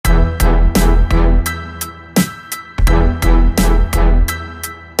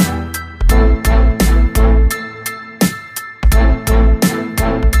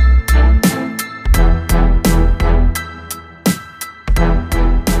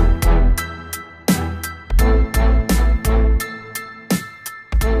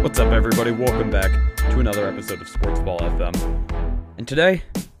What's up, everybody? Welcome back to another episode of Sports Ball FM. And today,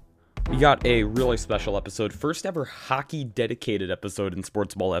 we got a really special episode. First ever hockey-dedicated episode in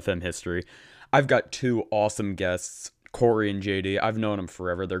Sports Ball FM history. I've got two awesome guests, Corey and JD. I've known them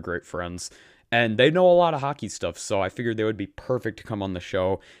forever. They're great friends. And they know a lot of hockey stuff, so I figured they would be perfect to come on the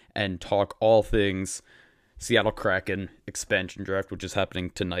show and talk all things Seattle Kraken expansion draft, which is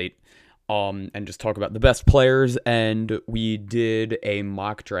happening tonight. And just talk about the best players, and we did a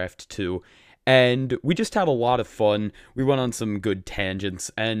mock draft too, and we just had a lot of fun. We went on some good tangents,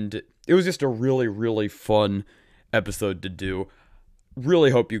 and it was just a really, really fun episode to do.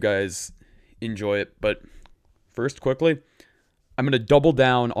 Really hope you guys enjoy it, but first, quickly, I'm going to double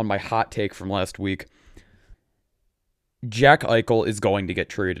down on my hot take from last week. Jack Eichel is going to get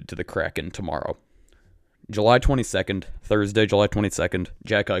traded to the Kraken tomorrow. July 22nd, Thursday, July 22nd,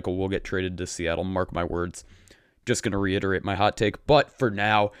 Jack Eichel will get traded to Seattle, mark my words. Just going to reiterate my hot take, but for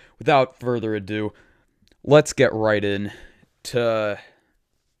now, without further ado, let's get right in to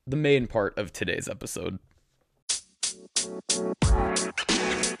the main part of today's episode.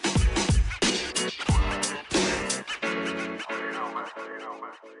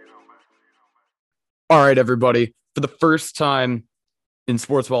 All right, everybody, for the first time in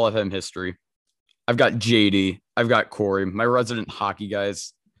Sports Ball FM history, I've got JD, I've got Corey, my resident hockey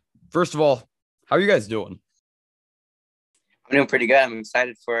guys. First of all, how are you guys doing? I'm doing pretty good. I'm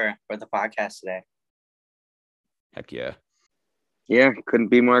excited for the podcast today. Heck yeah. Yeah, couldn't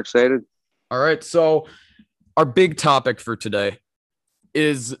be more excited. All right, so our big topic for today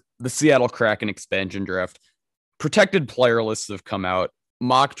is the Seattle Kraken expansion draft. Protected player lists have come out.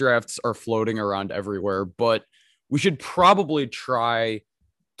 Mock drafts are floating around everywhere, but we should probably try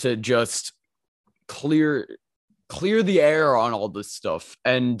to just clear the air on all this stuff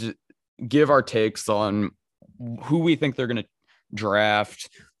and give our takes on who we think they're going to draft,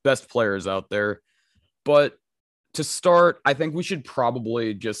 best players out there. But to start, I think we should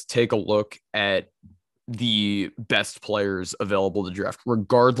probably just take a look at the best players available to draft,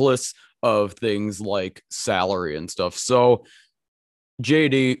 regardless of things like salary and stuff. So,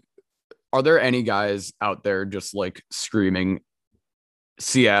 JD, are there any guys out there just like screaming,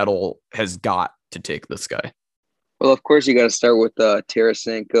 Seattle has got to take this guy? Well, of course, you got to start with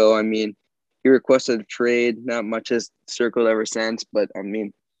Tarasenko. I mean, he requested a trade. Not much has circled ever since, but I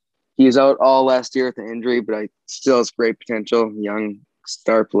mean, he was out all last year with an injury, but I still has great potential. Young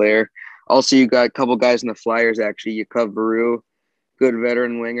star player. Also, you got a couple guys in the Flyers, actually. Yakov Veru, good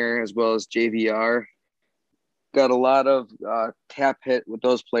veteran winger, as well as JVR. Got a lot of cap hit with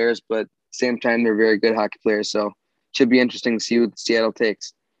those players, but at the same time, they're very good hockey players. So, should be interesting to see what Seattle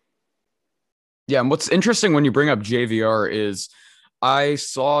takes. Yeah, and what's interesting when you bring up JVR is I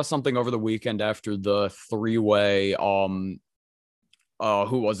saw something over the weekend after the three-way, who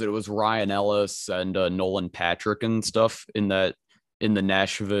was it? It was Ryan Ellis and Nolan Patrick and stuff in the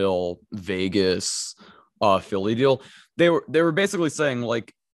Nashville, Vegas, Philly deal. They were basically saying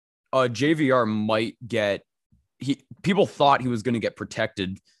like JVR might get people thought he was going to get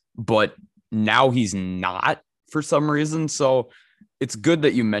protected, but now he's not for some reason. So it's good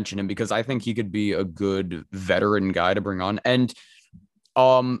that you mentioned him because I think he could be a good veteran guy to bring on. And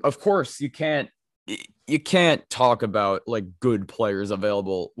of course, you can't talk about like good players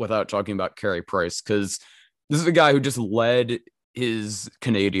available without talking about Carey Price, because this is a guy who just led his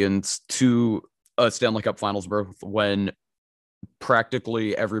Canadians to a Stanley Cup Finals berth when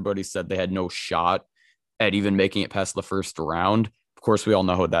practically everybody said they had no shot at even making it past the first round. Of course, we all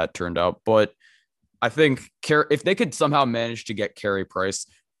know how that turned out, but I think if they could somehow manage to get Carey Price,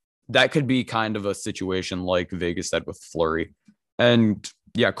 that could be kind of a situation like Vegas had with Fleury. And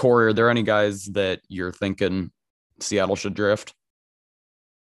yeah, Corey, are there any guys that you're thinking Seattle should draft?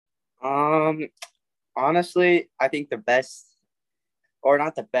 Honestly, I think the best, or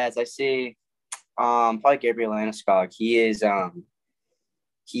not the best, I see probably Gabriel Landeskog. He is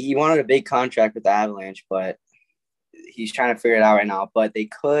he wanted a big contract with the Avalanche, but he's trying to figure it out right now. But they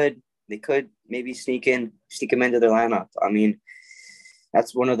could maybe sneak him into their lineup. I mean, I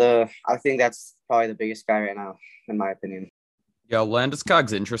think that's probably the biggest guy right now, in my opinion. Yeah,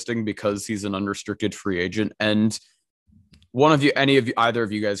 Landeskog's interesting because he's an unrestricted free agent. And either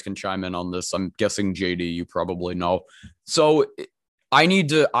of you guys can chime in on this. I'm guessing JD, you probably know. So I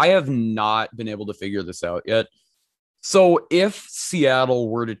have not been able to figure this out yet. So if Seattle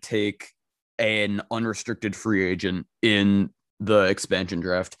were to take an unrestricted free agent in the expansion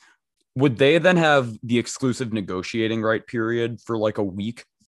draft, would they then have the exclusive negotiating right period for like a week?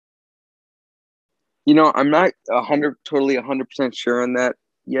 You know, I'm not totally 100% sure on that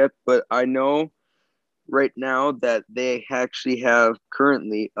yet, but I know right now that they actually have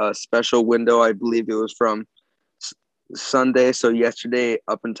currently a special window. I believe it was from Sunday, so yesterday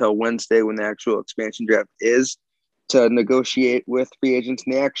up until Wednesday when the actual expansion draft is, to negotiate with free agents.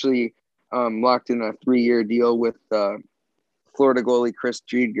 And they actually locked in a 3-year deal with Florida goalie Chris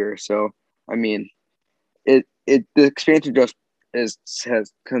Driedger. So, I mean, the expansion draft has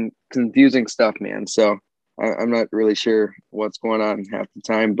confusing stuff, man. So I'm not really sure what's going on half the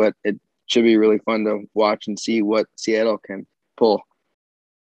time, but it should be really fun to watch and see what Seattle can pull.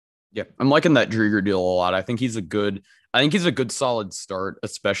 Yeah, I'm liking that Driedger deal a lot. I think he's a good solid start,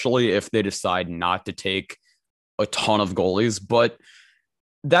 especially if they decide not to take a ton of goalies. But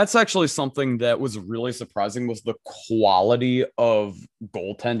that's actually something that was really surprising, was the quality of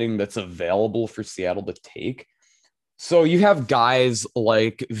goaltending that's available for Seattle to take. So you have guys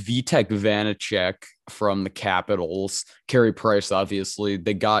like Vitek Vanacek from the Capitals, Carey Price, obviously.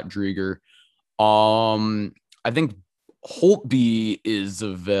 They got Driedger. I think Holtby is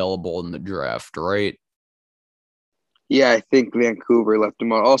available in the draft, right? Yeah, I think Vancouver left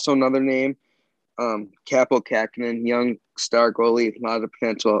him out. Also, another name, Kaapo Kähkönen, young star goalie, a lot of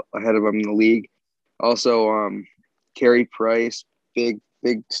potential ahead of him in the league. Also, Carey Price, big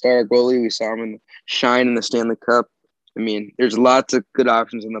star goalie. We saw him shine in the Stanley Cup. I mean, there's lots of good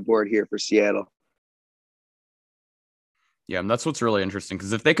options on the board here for Seattle. Yeah, and that's what's really interesting,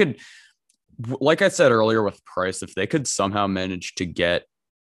 because if they could, like I said earlier with Price, if they could somehow manage to get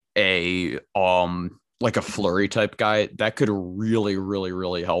a like a Fleury type guy, that could really, really,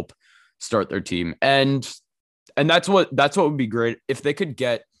 really help start their team. And that's what would be great if they could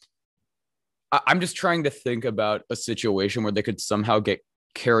get. I'm just trying to think about a situation where they could somehow get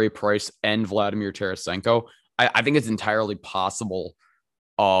Carey Price and Vladimir Tarasenko. I think it's entirely possible.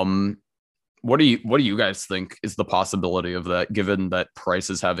 What do you guys think is the possibility of that, given that Price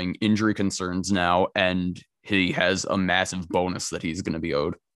is having injury concerns now and he has a massive bonus that he's going to be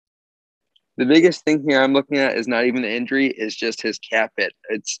owed? The biggest thing here I'm looking at is not even the injury, is just his cap hit.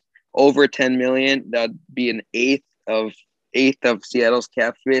 It's over $10 million. That'd be an eighth of Seattle's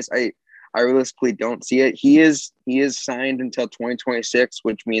cap space. I realistically don't see it. He is signed until 2026,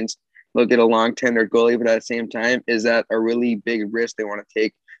 which means they'll get a long tenured goalie, but at the same time, is that a really big risk they want to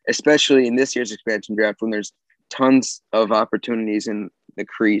take, especially in this year's expansion draft when there's tons of opportunities in the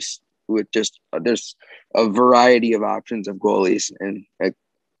crease with just there's a variety of options of goalies and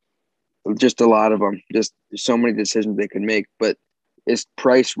just a lot of them. Just there's so many decisions they can make, but is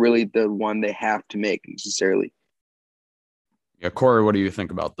Price really the one they have to make necessarily? Yeah, Corey, what do you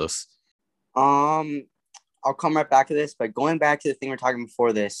think about this? I'll come right back to this, but going back to the thing we we're talking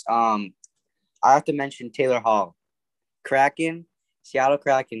before this, I have to mention Taylor Hall, Seattle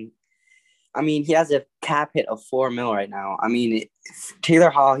Kraken. I mean, he has a cap hit of $4 million right now. I mean, Taylor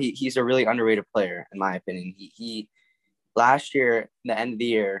Hall, he's a really underrated player in my opinion. He last year, the end of the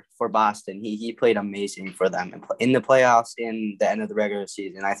year for Boston, he played amazing for them in the playoffs, in the end of the regular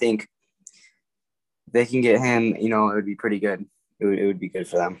season. I think they can get him. You know, it would be pretty good. It would be good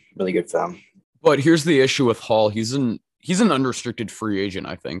for them, really good for them. But here's the issue with Hall. He's an unrestricted free agent,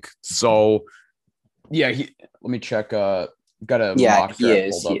 I think. So, yeah, let me check. Got a mock draft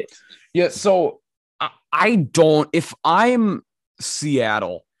pulled up. Yeah, so I don't. If I'm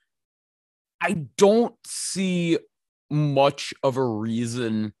Seattle, I don't see much of a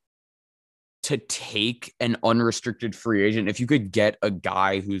reason to take an unrestricted free agent if you could get a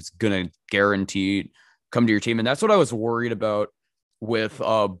guy who's gonna guaranteed come to your team. And that's what I was worried about with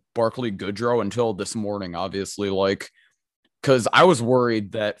Barclay Goodrow until this morning, obviously, because I was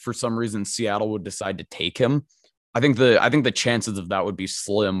worried that for some reason Seattle would decide to take him. I think the chances of that would be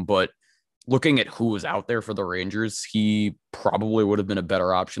slim, but looking at who was out there for the Rangers, he probably would have been a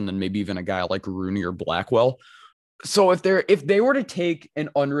better option than maybe even a guy like Rooney or Blackwell. So if they were to take an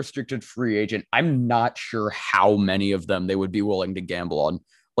unrestricted free agent, I'm not sure how many of them they would be willing to gamble on.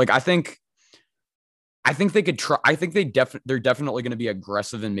 Like, I think they could try. I think they're definitely going to be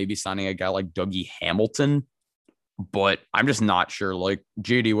aggressive in maybe signing a guy like Dougie Hamilton, but I'm just not sure. Like,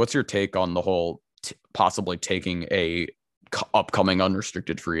 JD, what's your take on the whole possibly taking a upcoming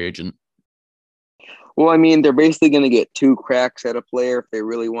unrestricted free agent? Well, I mean, they're basically going to get 2 cracks at a player if they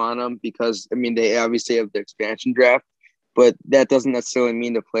really want them, because, I mean, they obviously have the expansion draft, but that doesn't necessarily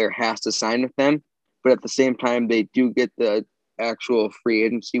mean the player has to sign with them. But at the same time, they do get the actual free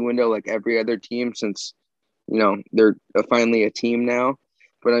agency window like every other team, since, you know, they're finally a team now.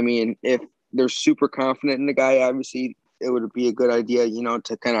 But, I mean, if they're super confident in the guy, obviously it would be a good idea, you know,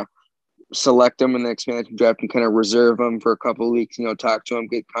 to kind of select him in the expansion draft and kind of reserve him for a couple of weeks, you know, talk to him,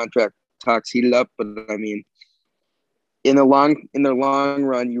 get contract talks heated up. But I mean, in the long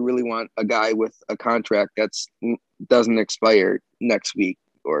run, you really want a guy with a contract that's doesn't expire next week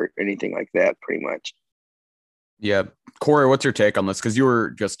or anything like that, pretty much. Yeah. Corey, what's your take on this? Because you were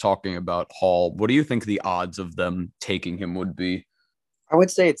just talking about Hall. What do you think the odds of them taking him would be? I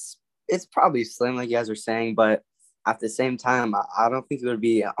would say it's probably slim, like you guys are saying, but at the same time, I don't think it would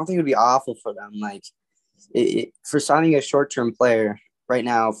be. I don't think it would be awful for them. Like for signing a short term player right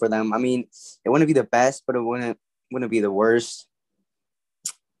now for them. I mean, it wouldn't be the best, but it wouldn't be the worst,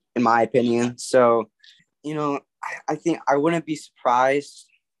 in my opinion. So, I think I wouldn't be surprised.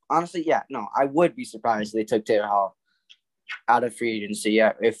 Honestly, yeah, no, I would be surprised if they took Taylor Hall out of free agency.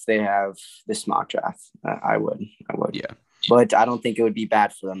 Yeah, if they have this mock draft, I would. Yeah. But I don't think it would be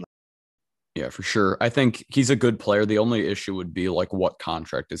bad for them. Yeah, for sure. I think he's a good player. The only issue would be like what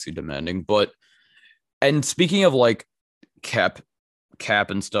contract is he demanding? And speaking of like cap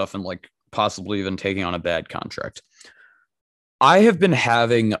and stuff and like possibly even taking on a bad contract. I have been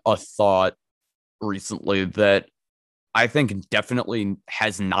having a thought recently that I think definitely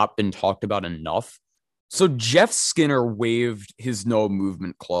has not been talked about enough. So Jeff Skinner waived his no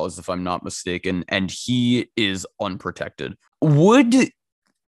movement clause, if I'm not mistaken, and he is unprotected. Would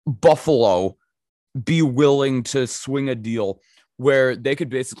Buffalo be willing to swing a deal where they could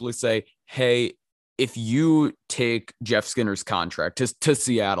basically say, hey, if you take Jeff Skinner's contract to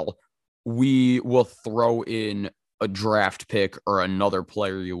Seattle, we will throw in a draft pick or another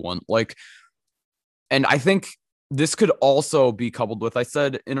player you want? Like, and I think this could also be coupled with, I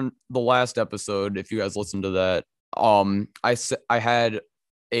said in the last episode, if you guys listened to that, I had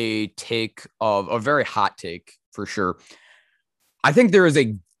a take of a very hot take for sure. I think there is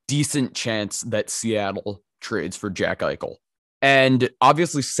a decent chance that Seattle trades for Jack Eichel. And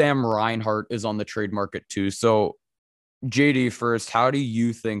obviously Sam Reinhart is on the trade market too. So JD, first, how do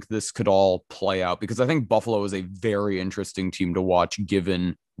you think this could all play out? Because I think Buffalo is a very interesting team to watch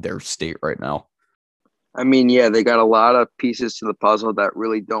given their state right now. I mean, yeah, they got a lot of pieces to the puzzle that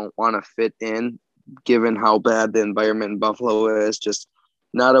really don't want to fit in, given how bad the environment in Buffalo is. Just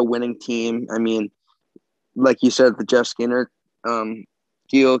not a winning team. I mean, like you said, the Jeff Skinner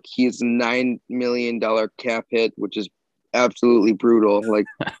deal, he's a $9 million cap hit, which is absolutely brutal. Like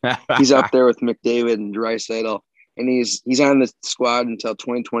he's up there with McDavid and Draisaitl, and he's on the squad until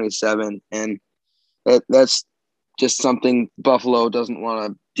 2027, and that's just something Buffalo doesn't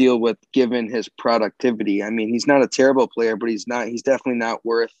want to deal with given his productivity. I mean, he's not a terrible player, but he's definitely not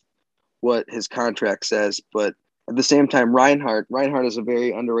worth what his contract says. But at the same time, Reinhart is a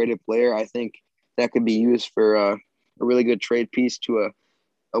very underrated player. I think that could be used for a really good trade piece to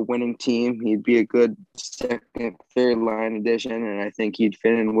a winning team. He'd be a good second, third line addition, and I think he'd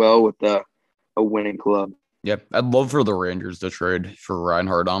fit in well with a winning club. Yep, I'd love for the Rangers to trade for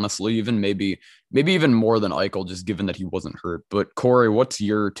Reinhart, honestly, even maybe even more than Eichel, just given that he wasn't hurt. But Corey, what's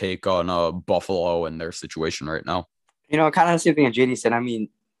your take on Buffalo and their situation right now? Kind of the same thing that JD said. I mean,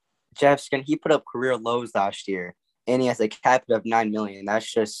 Jeff Skinner, he put up career lows last year, and he has a cap of $9 million.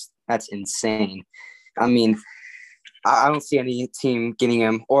 That's insane. I mean, I don't see any team getting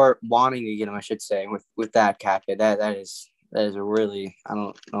him or wanting to get him, I should say, with that cap hit. That is really, I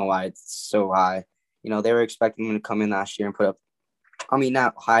don't know why it's so high. They were expecting him to come in last year and put up, I mean,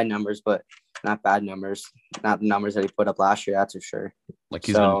 not high numbers, but not bad numbers. Not the numbers that he put up last year, that's for sure. Like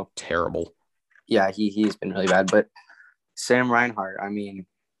he's been terrible. Yeah, he's been really bad. But Sam Reinhart, I mean,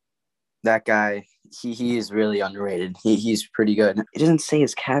 that guy, he is really underrated. He's pretty good. It doesn't say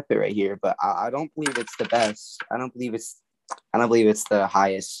his cap hit right here, but I don't believe it's the best. I don't believe it's the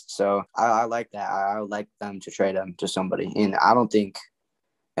highest. So I like that. I would like them to trade him to somebody, and I don't think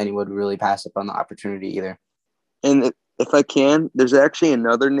anyone would really pass up on the opportunity either. And if I can, there's actually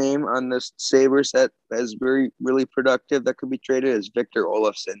another name on this Sabres that is really productive that could be traded is Victor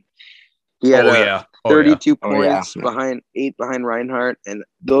Olofsson. He had 32 points behind Reinhart, and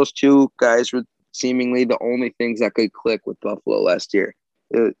those two guys were seemingly the only things that could click with Buffalo last year.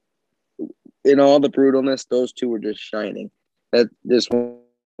 In all the brutalness, those two were just shining. That this one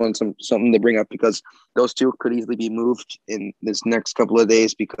something to bring up because those two could easily be moved in this next couple of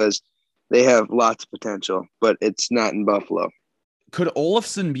days because they have lots of potential, but it's not in Buffalo. Could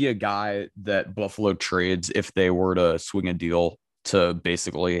Olofsson be a guy that Buffalo trades if they were to swing a deal to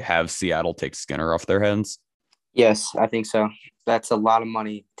basically have Seattle take Skinner off their hands? Yes, I think so. That's a lot of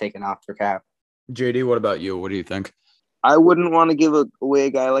money taken off their cap. JD, what about you? What do you think? I wouldn't want to give away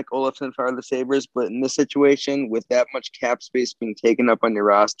a guy like Olofsson for the Sabres, but in this situation, with that much cap space being taken up on your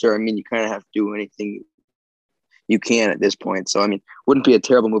roster, I mean, you kind of have to do anything you can at this point. So, I mean, wouldn't be a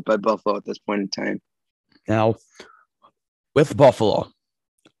terrible move by Buffalo at this point in time. Now, with Buffalo,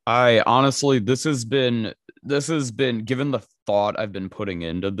 I honestly, this has been this has been, given the thought I've been putting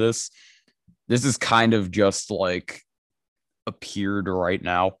into this is kind of just like appeared right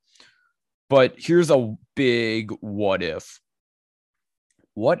now. But here's a big what if.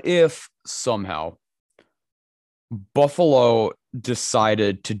 What if somehow Buffalo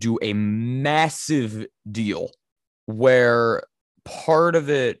decided to do a massive deal where part of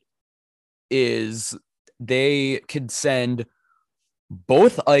it is they could send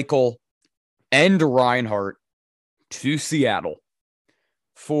both Eichel and Reinhart to Seattle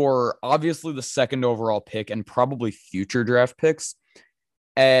for obviously the second overall pick and probably future draft picks.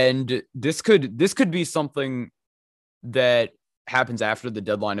 And this could be something that happens after the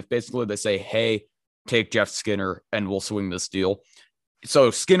deadline. If basically they say, hey, take Jeff Skinner and we'll swing this deal.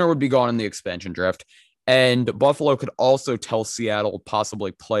 So Skinner would be gone in the expansion draft. And Buffalo could also tell Seattle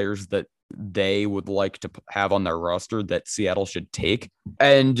possibly players that they would like to have on their roster that Seattle should take.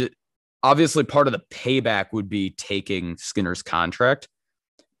 And obviously part of the payback would be taking Skinner's contract,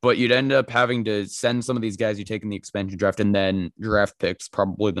 but you'd end up having to send some of these guys you take in the expansion draft and then draft picks,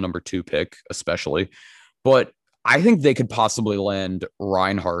 probably the number 2 pick, especially. But I think they could possibly land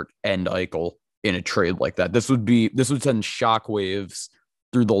Reinhart and Eichel in a trade like that. This would send shockwaves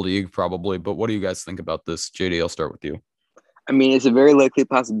through the league probably. But what do you guys think about this? JD, I'll start with you. I mean, it's a very likely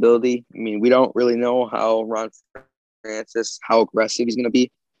possibility. I mean, we don't really know how Ron Francis, how aggressive he's going to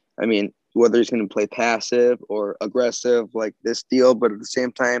be. I mean, whether he's going to play passive or aggressive like this deal, but at the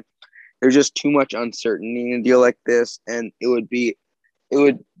same time, there's just too much uncertainty in a deal like this, and it would be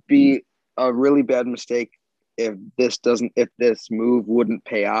a really bad mistake if this move wouldn't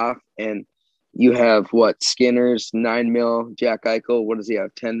pay off. And you have Skinner's $9 million, Jack Eichel, what does he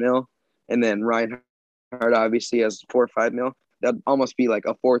have, $10 million, and then Reinhart obviously has $4 or $5 million. That'd almost be like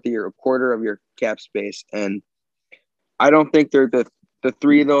a quarter of your cap space. And I don't think they're the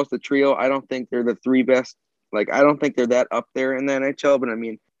three of those, the trio. I don't think they're the 3 best. Like, I don't think they're that up there in the NHL, but I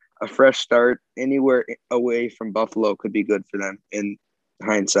mean, a fresh start anywhere away from Buffalo could be good for them in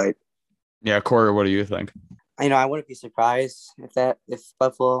hindsight. Yeah, Corey, what do you think? I wouldn't be surprised if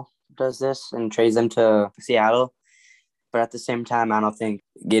Buffalo does this and trades them to Seattle. But at the same time, I don't think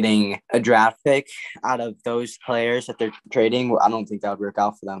getting a draft pick out of those players that they're trading, I don't think that would work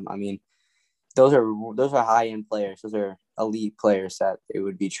out for them. I mean, those are high-end players. Those are elite players that they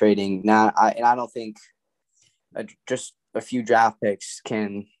would be trading. I don't think just a few draft picks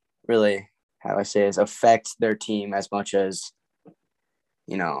can really, affect their team as much as,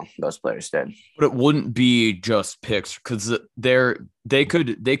 those players did. But it wouldn't be just picks because they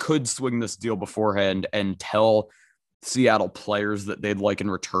could swing this deal beforehand and tell Seattle players that they'd like in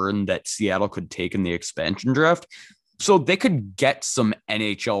return that Seattle could take in the expansion draft. So they could get some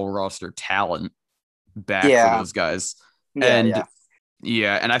NHL roster talent back for those guys. And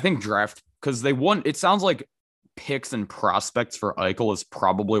I think draft, because it sounds like picks and prospects for Eichel is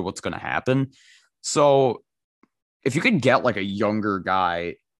probably what's going to happen. So if you could get like a younger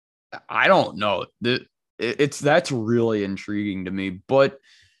guy, I don't know. That's really intriguing to me. But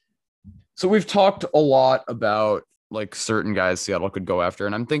so we've talked a lot about like certain guys Seattle could go after,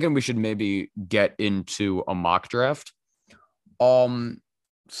 and I'm thinking we should maybe get into a mock draft.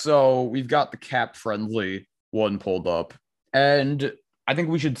 So we've got the cap friendly one pulled up, and I think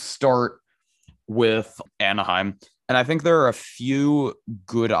we should start with Anaheim. And I think there are a few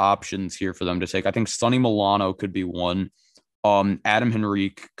good options here for them to take. I think Sonny Milano could be one. Adam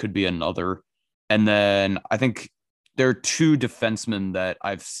Henrique could be another. And then I think there are 2 defensemen that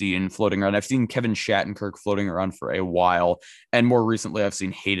I've seen floating around. I've seen Kevin Shattenkirk floating around for a while. And more recently, I've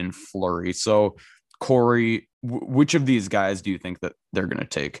seen Hayden Fleury. So, Corey, which of these guys do you think that they're going to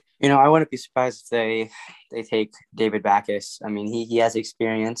take? I wouldn't be surprised if they take David Backes. I mean, he has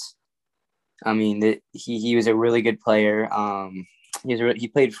experience. I mean, he was a really good player. He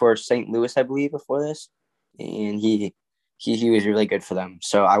played for St. Louis, I believe, before this, and he was really good for them.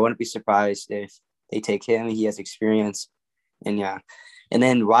 So I wouldn't be surprised if they take him. He has experience, and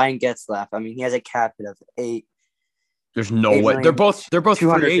then Ryan Getzlaf. I mean, he has a cap hit of 8. There's no way they're both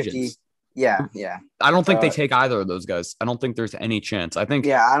free agents. Yeah. I don't think they take either of those guys. I don't think there's any chance. I think.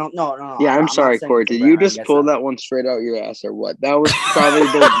 Yeah, I don't know. No. Yeah, I'm sorry, Corey. Did you just pull that one straight out your ass or what? That was probably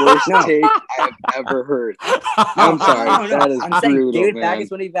the worst take I've ever heard. I'm sorry. No. That is I'm saying brutal, David man.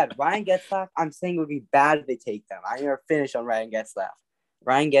 Backes wouldn't be bad. Ryan Getzlaf, I'm saying it would be bad if they take them. I never finished on Ryan Getzlaf.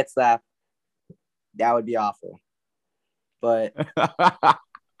 Ryan Getzlaf, that would be awful. But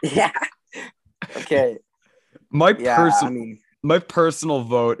yeah. Okay. My personal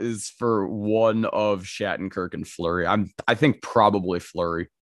vote is for one of Shattenkirk and Fleury. I think probably Fleury.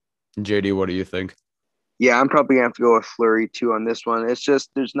 JD, what do you think? Yeah, I'm probably gonna have to go with Fleury too on this one. It's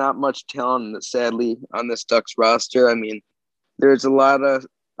just there's not much talent, sadly, on this Ducks roster. I mean, there's a lot of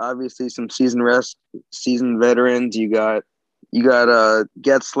obviously some seasoned veterans. You got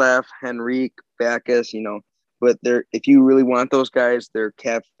Getzlaff, Henrique, Backus, but they're if you really want those guys, their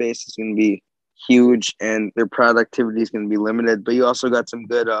cap space is gonna be huge and their productivity is gonna be limited. But you also got some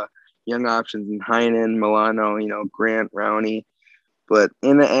good young options in Heinen, Milano, Grant, Rowney. But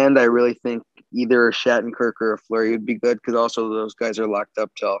in the end, I really think either a Shattenkirk or a Fleury would be good because also those guys are locked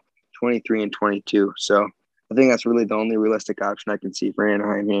up till 23 and 22. So I think that's really the only realistic option I can see for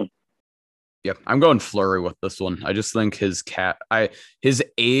Anaheim here. Yep, I'm going Fleury with this one. I just think his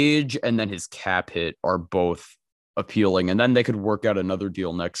age and then his cap hit are both appealing, and then they could work out another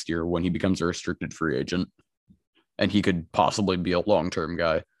deal next year when he becomes a restricted free agent, and he could possibly be a long-term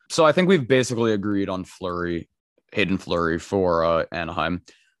guy. So I think we've basically agreed on Hayden Fleury for Anaheim.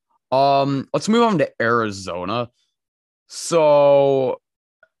 Let's move on to Arizona. So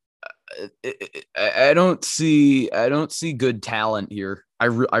I don't see good talent here. I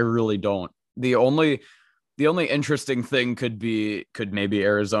really don't. The only interesting thing could maybe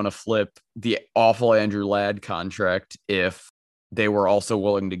Arizona flip the awful Andrew Ladd contract if they were also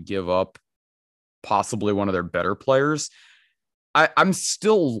willing to give up possibly one of their better players. I'm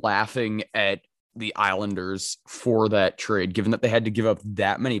still laughing at the Islanders for that trade, given that they had to give up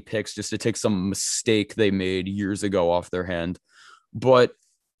that many picks just to take some mistake they made years ago off their hand. But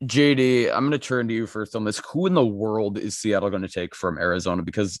JD, I'm going to turn to you first on this. Who in the world is Seattle going to take from Arizona?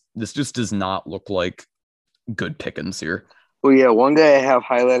 Because this just does not look like good pickings here. Well, yeah, one guy I have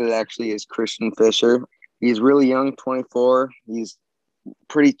highlighted actually is Christian Fischer. He's really young, 24. He's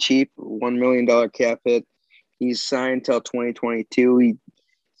pretty cheap, $1 million cap hit. He's signed till 2022. He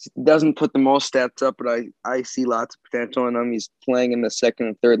doesn't put the most stats up, but I see lots of potential in him. He's playing in the second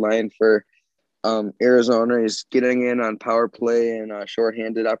and third line for Arizona. He's getting in on power play and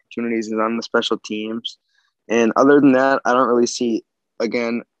shorthanded opportunities. He's on the special teams. And other than that, I don't really see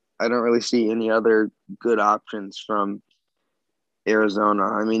any other good options from Arizona.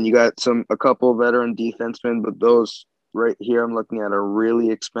 I mean, you got a couple veteran defensemen, but those right here I'm looking at are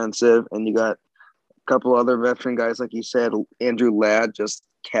really expensive. And you got a couple other veteran guys, like you said, Andrew Ladd, just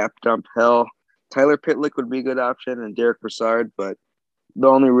cap dump hell. Tyler Pitlick would be a good option, and Derek Brassard, but the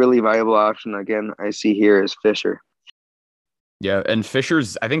only really viable option, again, I see here is Fischer. Yeah, and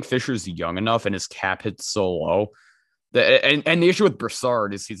I think Fischer's young enough and his cap hit's so low. And the issue with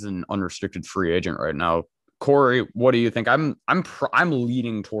Brassard is he's an unrestricted free agent right now. Corey, what do you think? I'm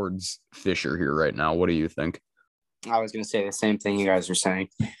leaning towards Fischer here right now. What do you think? I was going to say the same thing you guys were saying.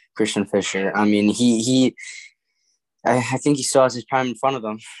 Christian Fischer. I mean, I think he still has his prime in front of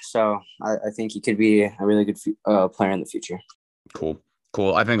him. So I think he could be a really good player in the future. Cool.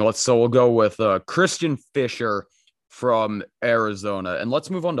 I think we'll go with Christian Fischer from Arizona, and let's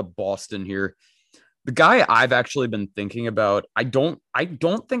move on to Boston here. The guy I've actually been thinking about, I don't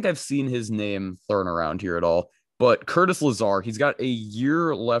think I've seen his name thrown around here at all, but Curtis Lazar, he's got a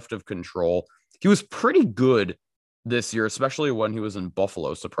year left of control. He was pretty good this year, especially when he was in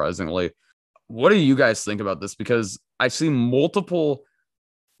Buffalo, surprisingly. What do you guys think about this? Because I've seen multiple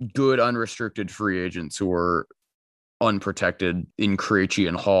good unrestricted free agents who are unprotected in Krejci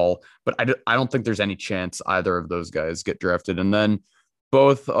and Hall, but I don't think there's any chance either of those guys get drafted. And then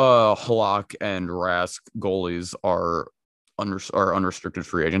both Halak and Rask goalies are unrestricted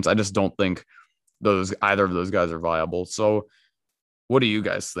free agents. I just don't think either of those guys are viable. So what do you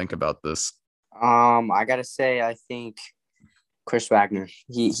guys think about this? I gotta say, I think Chris Wagner.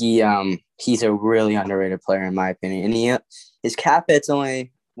 He's a really underrated player in my opinion, and his cap hit's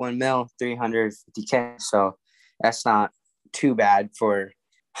only $1,350,000, so that's not too bad for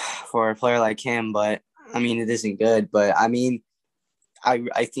a player like him. But I mean, it isn't good. But I mean,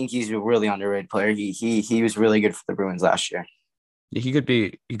 I think he's a really underrated player. He was really good for the Bruins last year. Yeah, he could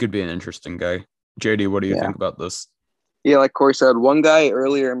be an interesting guy. JD, what do you think about this? Yeah, like Corey said, one guy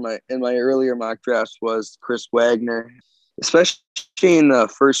earlier in my earlier mock drafts was Chris Wagner, especially in the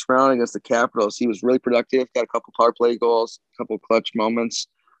first round against the Capitals. He was really productive, got a couple power play goals, a couple clutch moments.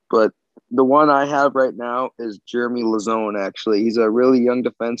 But the one I have right now is Jeremy Lauzon, actually. He's a really young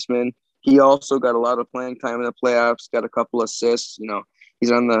defenseman. He also got a lot of playing time in the playoffs, got a couple assists.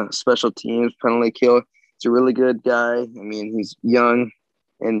 He's on the special teams, penalty kill. He's a really good guy. I mean, he's young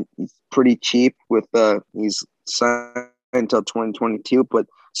and he's pretty cheap he's signed until 2022. But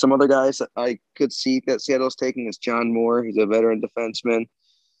some other guys that I could see that Seattle's taking is John Moore. He's a veteran defenseman.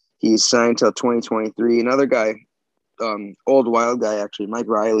 He's signed till 2023. Another guy, old wild guy, actually, Mike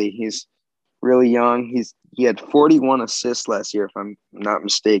Riley. He's really young. He had 41 assists last year, if I'm not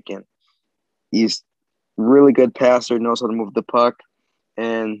mistaken. He's really good passer, knows how to move the puck.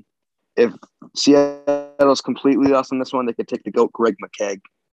 And if Seattle's completely lost on this one, they could take the GOAT, Greg McKegg.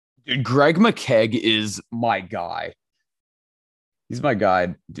 Dude, Greg McKegg is my guy. He's my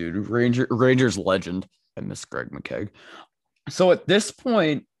guy, dude. Rangers legend. I miss Greg McKegg. So at this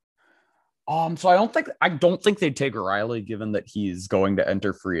point, so I don't think they'd take Riley, given that he's going to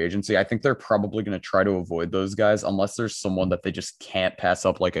enter free agency. I think they're probably going to try to avoid those guys unless there's someone that they just can't pass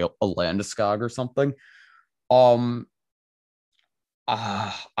up, like a Landeskog or something. I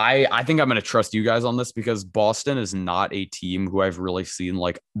think I'm going to trust you guys on this because Boston is not a team who I've really seen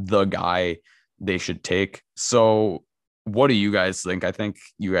like the guy they should take. So what do you guys think? I think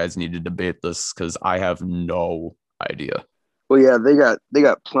you guys need to debate this because I have no idea. Well, yeah, they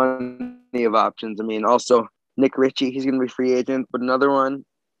got plenty of options. I mean, also Nick Ritchie, he's going to be free agent, but another one,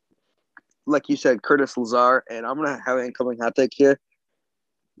 like you said, Curtis Lazar, and I'm going to have an incoming hot take here.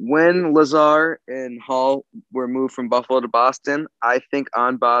 When Lazar and Hall were moved from Buffalo to Boston, I think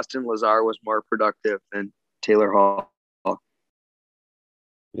on Boston, Lazar was more productive than Taylor Hall.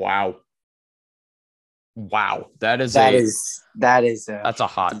 Wow. That's a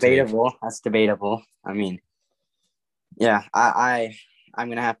hot debatable. take. That's debatable. I mean, yeah, I'm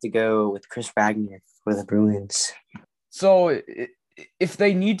gonna have to go with Chris Wagner for the Bruins. So if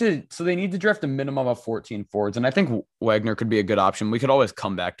they need to draft a minimum of 14 forwards, and I think Wagner could be a good option. We could always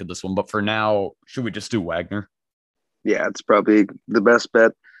come back to this one, but for now, should we just do Wagner? Yeah, it's probably the best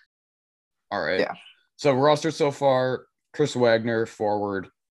bet. All right. Yeah. So roster so far: Chris Wagner forward,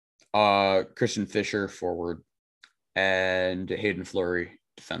 Christian Fischer forward, and Hayden Fleury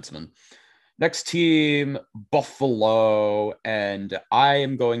defenseman. Next team, Buffalo, and I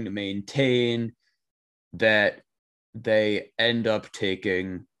am going to maintain that they end up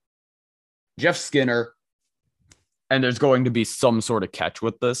taking Jeff Skinner, and there's going to be some sort of catch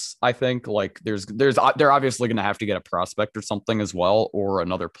with this. I think like they're obviously going to have to get a prospect or something as well, or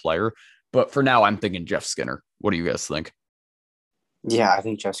another player. But for now, I'm thinking Jeff Skinner. What do you guys think? Yeah, I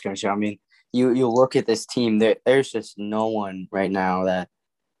think Jeff Skinner. I mean, you look at this team. There's just no one right now that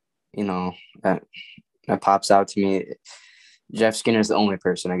that pops out to me. Jeff Skinner's the only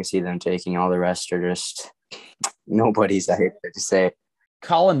person I can see them taking. All the rest are just nobody's. I hate to say it.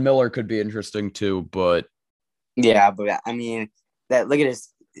 Colin Miller could be interesting too, but yeah, but I mean that. Look at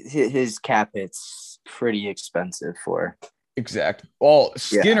his cap hit's pretty expensive for. Exact. Well,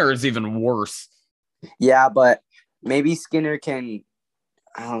 Skinner is even worse. Yeah, but maybe Skinner can.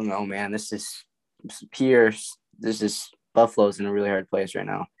 I don't know, man. This is Buffalo's in a really hard place right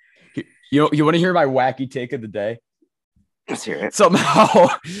now. You want to hear my wacky take of the day? Let's hear it. Somehow,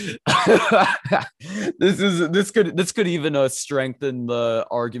 this could even strengthen the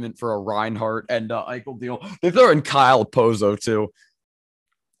argument for a Reinhart and Eichel deal. They throw in Kyle Pozo too,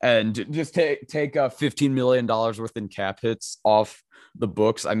 and just take $15 million worth in cap hits off the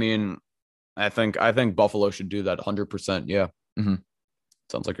books. I mean, I think Buffalo should do that 100%. Yeah,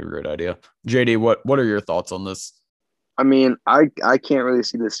 sounds like a great idea. JD, what are your thoughts on this? I mean, I can't really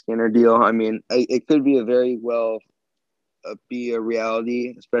see the Skinner deal. I mean, it could be be a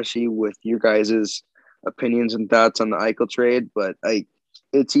reality, especially with your guys' opinions and thoughts on the Eichel trade. But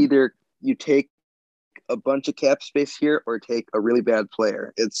it's either you take a bunch of cap space here or take a really bad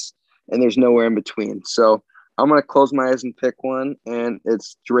player. And there's nowhere in between. So I'm gonna close my eyes and pick one, and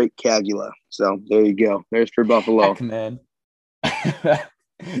it's Drake Cagula. So there you go. There's for Buffalo. Heck, man.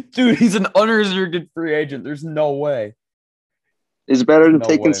 Dude, he's an unrestricted free agent. There's no way. It's better than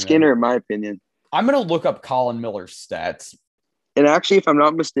taking Skinner, man. In my opinion. I'm going to look up Colin Miller's stats. And actually, if I'm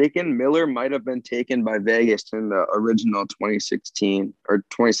not mistaken, Miller might have been taken by Vegas in the original 2016 or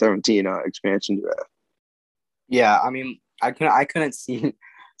 2017 expansion draft. Yeah, I mean, I couldn't see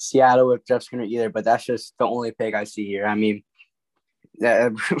Seattle with Jeff Skinner either, but that's just the only pick I see here. I mean,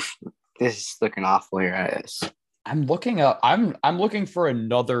 this is looking awful here. I'm looking for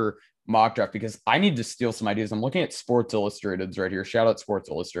another mock draft because I need to steal some ideas. I'm looking at Sports Illustrated's right here. Shout out Sports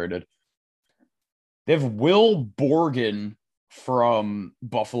Illustrated. They have Will Borgen from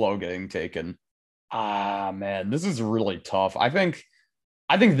Buffalo getting taken. Man, this is really tough. I think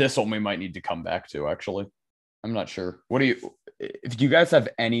this one we might need to come back to, actually. I'm not sure. If you guys have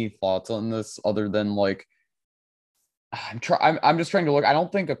any thoughts on this other than like, I'm just trying to look. I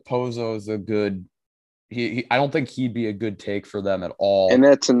don't think Okposo is a good, I don't think he'd be a good take for them at all. And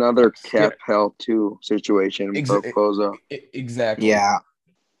that's another cap hell too situation for Okposo. Exactly. Yeah.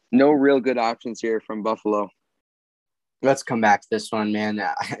 No real good options here from Buffalo. Let's come back to this one, man.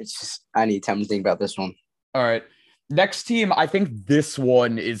 I need time to think about this one. All right. Next team, I think this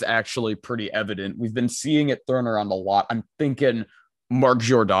one is actually pretty evident. We've been seeing it thrown around a lot. I'm thinking Mark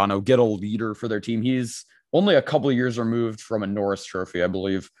Giordano, get a leader for their team. He's only a couple of years removed from a Norris Trophy, I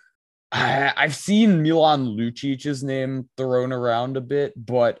believe. I've seen Milan Lucic's name thrown around a bit,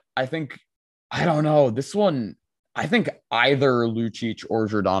 but I don't know. This one, I think either Lucic or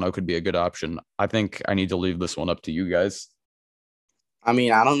Giordano could be a good option. I think I need to leave this one up to you guys. I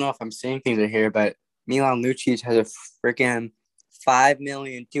mean, I don't know if I'm saying things in here, but Milan Lucic has a freaking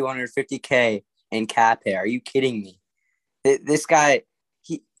 5,250,000 in cap hit. Are you kidding me? This guy,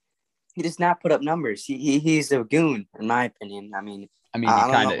 he does not put up numbers. He's a goon, in my opinion. He I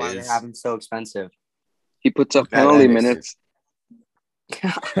don't kind know of why they is. have him so expensive. He puts up That penalty is. minutes.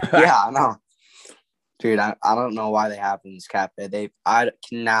 Yeah, I know. Dude, I don't know why they have him in this cap hit. I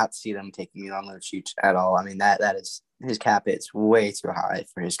cannot see them taking Milan Lucic at all. I mean, that is his cap hit's way too high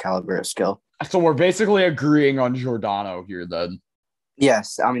for his caliber of skill. So we're basically agreeing on Giordano here then.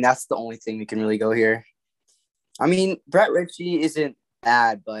 Yes, I mean, that's the only thing we can really go here. I mean, Brett Ritchie isn't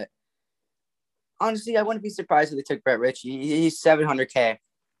bad, but honestly, I wouldn't be surprised if they took Brett Ritchie. He's 700K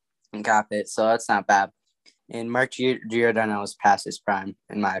in cap hit, so that's not bad. And Mark Giordano is past his prime,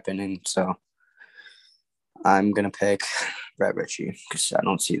 in my opinion. So I'm gonna pick Brett Ritchie because I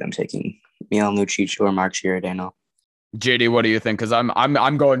don't see them taking Milan Lucic or Mark Giordano. JD, what do you think? Because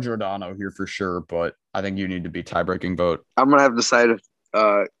I'm going Giordano here for sure, but I think you need to be tie-breaking vote. I'm gonna have to side with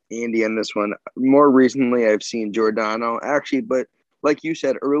Andy on this one. More recently, I've seen Giordano actually, but like you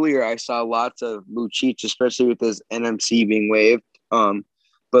said earlier, I saw lots of Lucic, especially with his NMC being waived.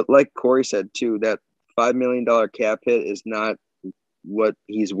 But like Corey said too, that $5 million cap hit is not what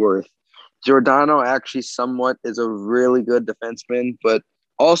he's worth. Giordano actually somewhat is a really good defenseman, but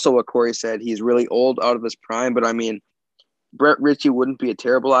also what Corey said, he's really old out of his prime. But I mean, Brett Ritchie wouldn't be a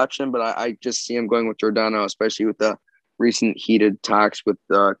terrible option, but I just see him going with Giordano, especially with the recent heated talks with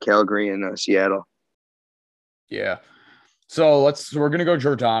Calgary and Seattle. Yeah. So we're going to go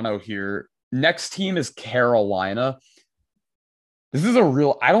Giordano here. Next team is Carolina. This is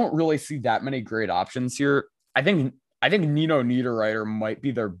I don't really see that many great options here. I think Nino Niederreiter might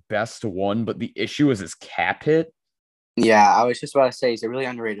be their best one, but the issue is his cap hit. Yeah, I was just about to say he's a really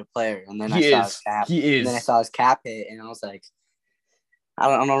underrated player, and then I saw his cap. And then I saw his cap hit, and I was like, I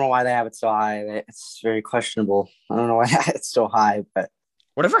don't know why they have it so high. It's very questionable. I don't know why it's so high, but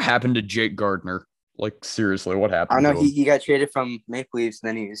whatever happened to Jake Gardner? Like seriously, what happened? I know he got traded from Maple Leafs, and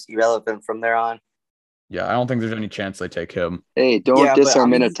then he was irrelevant from there on. Yeah, I don't think there's any chance they take him. Hey, don't diss our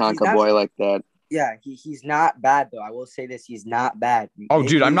Minnetonka boy like that. Yeah, he's not bad though. I will say this: he's not bad. Oh,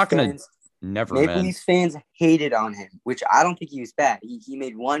 dude, I'm not gonna. Never, Maple man. Leafs fans hated on him, which I don't think he was bad. He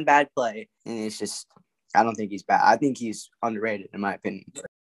made one bad play, and it's just I don't think he's bad. I think he's underrated in my opinion.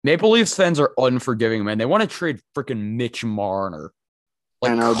 Maple Leafs fans are unforgiving, man. They want to trade freaking Mitch Marner.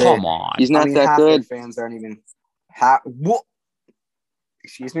 Like, come on. He's not that good. Fans aren't even. What?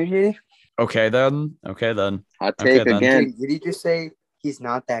 Excuse me, JD? Okay, then. Hot take again. Did he just say he's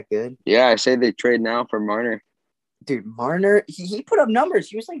not that good? Yeah, I say they trade now for Marner. Dude, Marner, he put up numbers.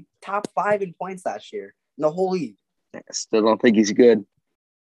 He was like top 5 in points last year in the whole league. I still don't think he's good.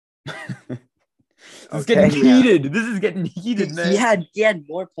 This is getting heated. This is getting heated, man. He had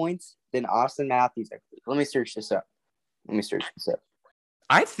more points than Austin Matthews. Let me search this up.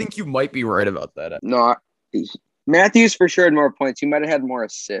 I think you might be right about that. No, Matthews for sure had more points. He might have had more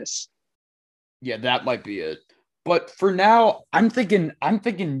assists. Yeah, that might be it. But for now, I'm thinking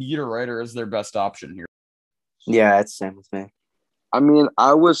Niederreiter is their best option here. Yeah, it's the same with me. I mean,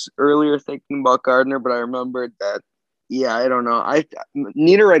 I was earlier thinking about Gardner, but I remembered that. Yeah, I don't know.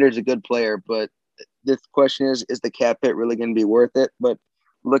 Niederreiter is a good player, but the question is the cap hit really going to be worth it? But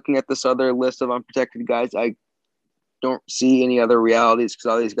looking at this other list of unprotected guys, I don't see any other realities because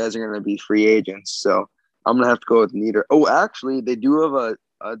all these guys are going to be free agents. So I'm going to have to go with Nieder. Oh, actually, they do have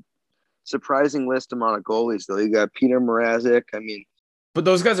a surprising list amount of goalies, though. You got Peter Mrazek. I mean, but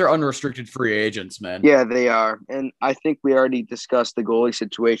those guys are unrestricted free agents, man. Yeah, they are. And I think we already discussed the goalie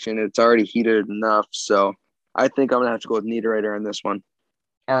situation. It's already heated enough. So I think I'm going to have to go with Niederreiter on this one.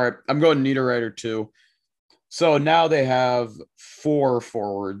 All right. I'm going Niederreiter too. So now they have 4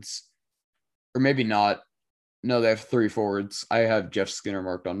 forwards. Or maybe not. No, they have 3 forwards. I have Jeff Skinner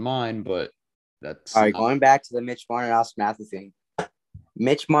marked on mine, but that's... All right, going back to the Mitch Marner, Austin Matthews thing.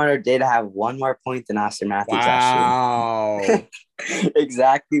 Mitch Marner did have 1 more point than Austin Matthews last year.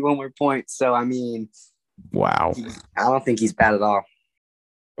 Exactly 1 more point. So, I mean, wow. I don't think he's bad at all.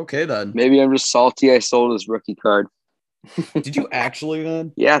 Okay, then. Maybe I'm just salty I sold his rookie card. Did you actually,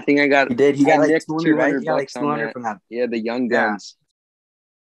 then? Yeah, I think I got. He did. He got like 200, right? He got like 200 from that. Yeah, the young guns.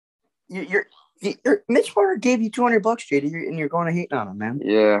 You're Mitch Marner gave you $200, JD, and you're going to hate on him, man.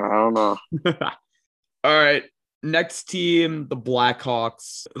 Yeah, I don't know. All right. Next team, the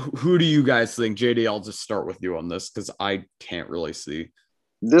Blackhawks. Who do you guys think? JD, I'll just start with you on this because I can't really see.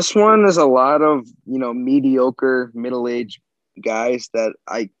 This one is a lot of, mediocre middle-aged guys that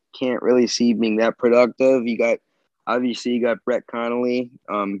I can't really see being that productive. You got Brett Connolly,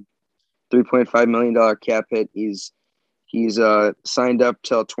 $3.5 million cap hit. He's signed up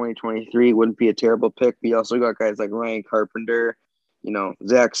till 2023. Wouldn't be a terrible pick. We also got guys like Ryan Carpenter,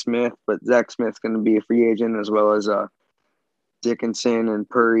 Zach Smith, but Zach Smith's going to be a free agent, as well as Dickinson and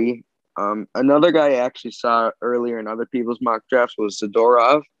Purry. Another guy I actually saw earlier in other people's mock drafts was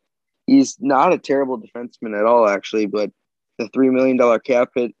Zadorov. He's not a terrible defenseman at all, actually, but the $3 million cap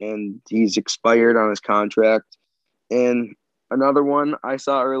hit, and he's expired on his contract. And another one I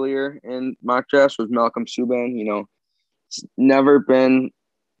saw earlier in mock drafts was Malcolm Subban. It's never been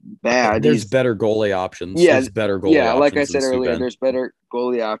bad. There's better goalie options. Yeah, there's better goalie options. Like I said earlier, there's better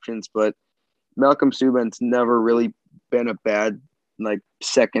goalie options, but Malcolm Subban's never really been a bad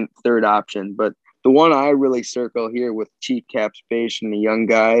second, third option. But the one I really circle here with cheap cap space and a young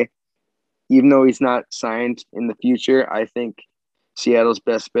guy, even though he's not signed in the future, I think Seattle's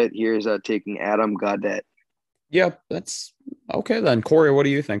best bet here is taking Adam Gaudette. Yeah, that's okay then. Corey, what do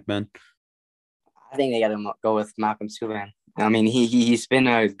you think, man? I think they got to go with Malcolm Subban. I mean, he's been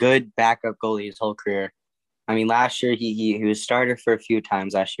a good backup goalie his whole career. I mean, last year he was starter for a few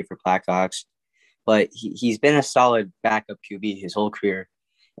times last year for Blackhawks, but he's been a solid backup QB his whole career.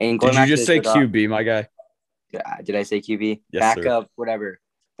 And did you just say QB, my guy? Did I say QB? Yes, backup, sir. Whatever.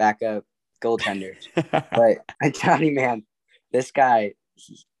 Backup goaltender. But I tell you, man, this guy,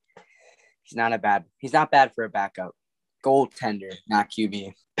 he's not bad for a backup goaltender, not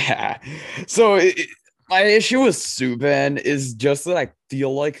QB. So my issue with Subban is just that I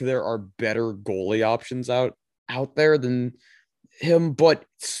feel like there are better goalie options out there than him, but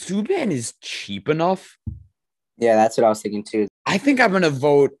Subban is cheap enough. Yeah, that's what I was thinking too. I think I'm going to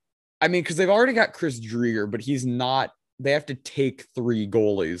vote. I mean, because they've already got Chris Driedger, but he's not. They have to take 3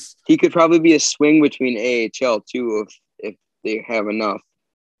 goalies. He could probably be a swing between AHL too if they have enough.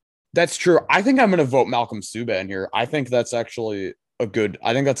 That's true. I think I'm going to vote Malcolm Subban here. I think that's actually a good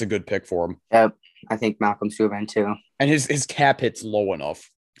pick for him. Yep. I think Malcolm Subban too. And his cap hit's low enough.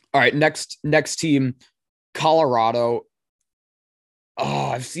 All right, next team, Colorado.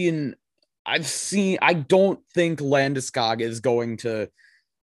 Oh, I don't think Landeskog is going to.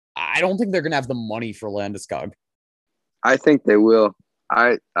 I don't think they're going to have the money for Landeskog. I think they will.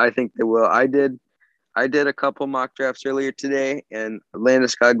 I think they will. I did a couple mock drafts earlier today, and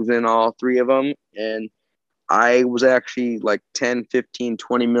Landeskog was in all 3 of them, and I was actually like 10, 15,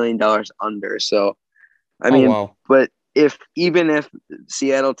 $20 million under. So, I mean, wow. But even if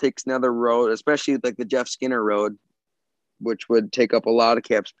Seattle takes another road, especially like the Jeff Skinner road, which would take up a lot of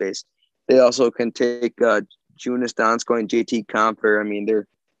cap space, they also can take Joonas Donskoi and JT Compher. I mean, they're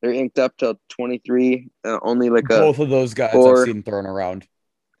inked up till 23. Only like both of those guys I've seen thrown around.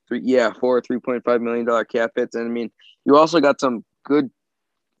 4 $3.5 million cap hits. And I mean, you also got some good,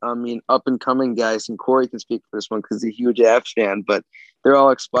 up and coming guys, and Corey can speak for this one because he's a huge Avs fan, but they're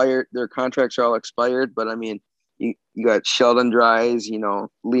all expired. Their contracts are all expired. But I mean, you got Sheldon Dries,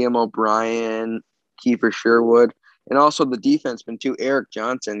 Liam O'Brien, Kiefer Sherwood, and also the defenseman too, Eric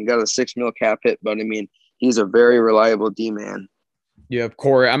Johnson. Got a $6 million cap hit, but I mean, he's a very reliable D-man. Yeah,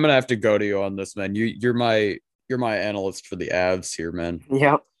 Corey, I'm gonna have to go to you on this, man. You're my analyst for the Avs here, man.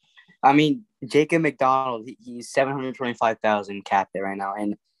 Yep. I mean, Jacob McDonald, he's $725,000 cap hit right now,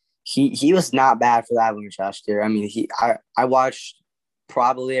 and he was not bad for the Avalanche last year. I mean, I watched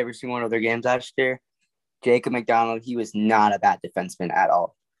probably every single one of their games last year. Jacob McDonald, he was not a bad defenseman at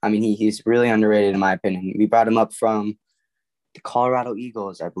all. I mean, he's really underrated in my opinion. We brought him up from the Colorado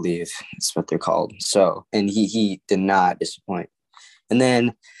Eagles, I believe that's what they're called. So, and he did not disappoint. And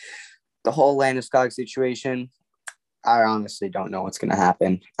then the whole Landeskog situation, I honestly don't know what's going to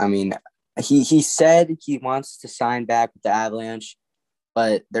happen. I mean, he said he wants to sign back with the Avalanche,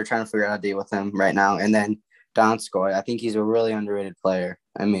 but they're trying to figure out a deal with him right now. And then Donskoi, I think he's a really underrated player.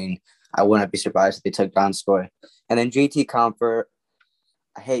 I mean, I wouldn't be surprised if they took Donskoi. And then JT Compher,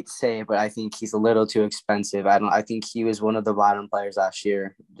 I hate to say it, but I think he's a little too expensive. I think he was one of the bottom players last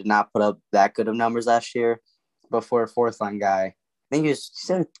year. Did not put up that good of numbers last year. But for a 4th-line guy, I think he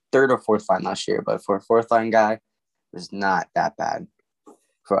said 3rd or 4th line last year, but for a 4th-line guy, it was not that bad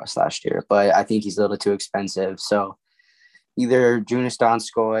for us last year. But I think he's a little too expensive. So either Joonas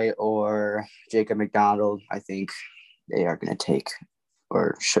Donskoi or Jacob McDonald, I think they are going to take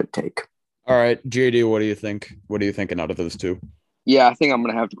or should take. All right, JD, what do you think? What are you thinking out of those 2? Yeah, I think I'm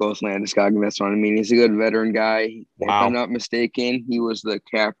going to have to go with Landeskog in this one. I mean, he's a good veteran guy. Wow. If I'm not mistaken, he was the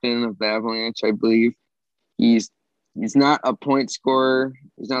captain of the Avalanche, I believe. He's not a point scorer.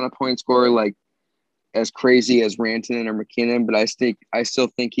 He's not a point scorer like as crazy as Rantanen or McKinnon, but I still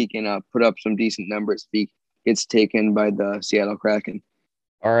think he can put up some decent numbers if he gets taken by the Seattle Kraken.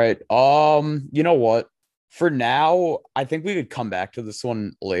 All right. You know what? For now, I think we could come back to this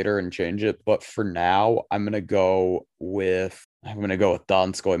one later and change it. But for now, I'm gonna go with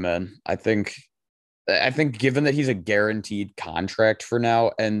Donskoy, man. I think given that he's a guaranteed contract for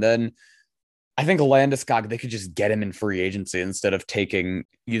now, and then I think Landeskog, they could just get him in free agency instead of taking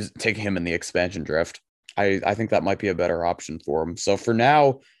him in the expansion draft. I think that might be a better option for him. So for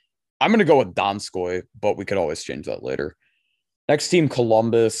now, I'm gonna go with Donskoy, but we could always change that later. Next team,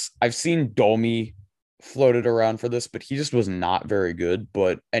 Columbus. I've seen Domi floated around for this, but he just was not very good.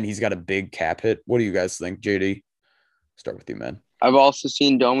 And he's got a big cap hit. What do you guys think, JD? Start with you, man. I've also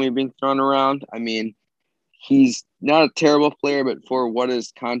seen Domi being thrown around. I mean, he's not a terrible player, but for what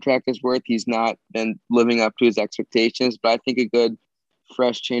his contract is worth, he's not been living up to his expectations. But I think a good,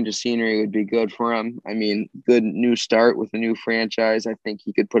 fresh change of scenery would be good for him. I mean, good new start with a new franchise. I think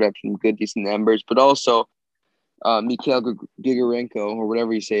he could put up some good, decent numbers. But also, Mikhail Grigorenko, or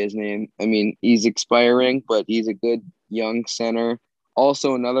whatever you say his name. I mean, he's expiring, but he's a good young center.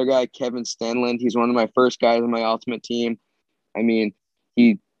 Also, another guy, Kevin Stenlund. He's one of my first guys on my Ultimate team. I mean,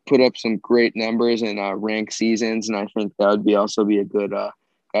 he put up some great numbers in ranked seasons, and I think that would also be a good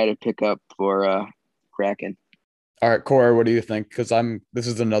guy to pick up for Kraken. All right, Corey, what do you think? Because this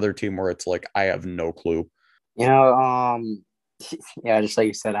is another team where it's like I have no clue. Yeah, just like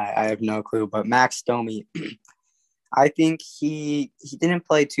you said, I have no clue. But Max Domi, I think he didn't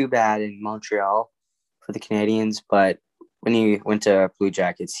play too bad in Montreal for the Canadiens, but when he went to Blue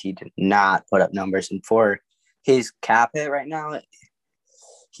Jackets, he did not put up numbers. And for his cap hit right now,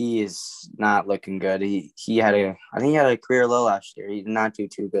 he is not looking good. I think he had a career low last year. He did not do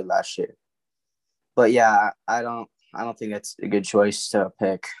too good last year. But yeah, I don't think it's a good choice to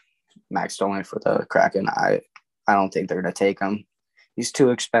pick Max Domi for the Kraken. I don't think they're going to take him. He's too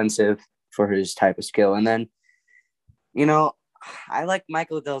expensive for his type of skill. And then, I like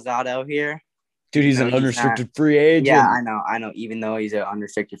Michael Del Zotto here. Dude, he's an unrestricted free agent. Yeah, I know. Even though he's an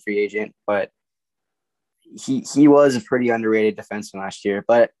unrestricted free agent, but he was a pretty underrated defenseman last year.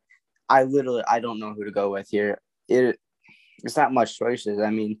 But I don't know who to go with here. It's not much choices.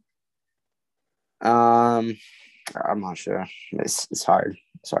 I mean, I'm not sure. It's hard.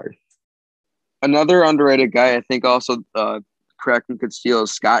 It's hard. Another underrated guy, I think, also Kraken could steal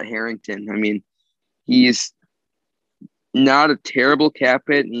is Scott Harrington. I mean, he's not a terrible cap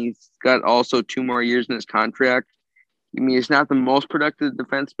hit, and he's got also 2 more years in his contract. I mean, he's not the most productive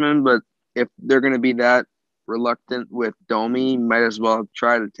defenseman, but if they're going to be that reluctant with Domi, might as well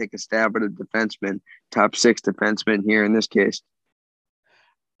try to take a stab at a defenseman, top 6 defenseman here in this case.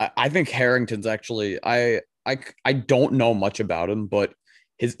 I think Harrington's actually I don't know much about him, but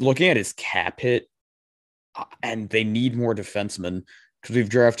looking at his cap hit, and they need more defensemen because we've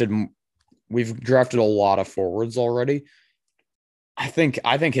drafted a lot of forwards already. I think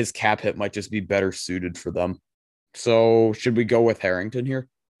his cap hit might just be better suited for them. So should we go with Harrington here?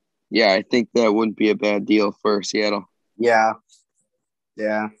 Yeah, I think that wouldn't be a bad deal for Seattle. Yeah.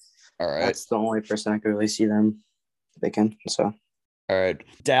 All right. That's the only person I could really see them picking. So. All right.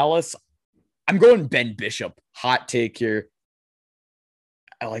 Dallas, I'm going Ben Bishop. Hot take here.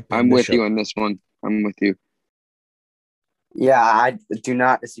 I like Ben Bishop. With you on this one. I'm with you. Yeah, I do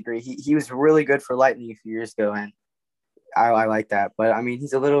not disagree. He was really good for Lightning a few years ago, and I like that. But, I mean,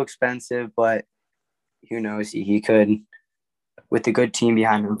 he's a little expensive, but who knows? He could, with a good team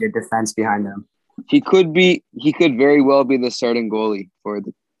behind him, good defense behind him. He could very well be the starting goalie for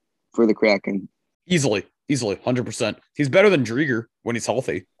the Kraken. Easily, 100%. He's better than Drieger when he's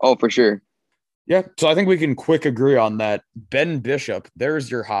healthy. Oh, for sure. Yeah, so I think we can quick agree on that. Ben Bishop, there's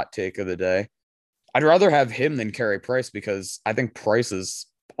your hot take of the day. I'd rather have him than Carey Price because I think Price's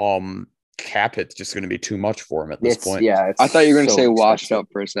cap hit's just going to be too much for him at this point. Yeah, I thought you were going to say washed up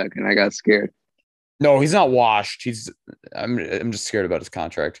for a second. I got scared. No, he's not washed. I'm just scared about his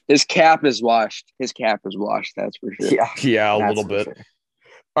contract. His cap is washed. That's for sure. Yeah, a little bit. Sure.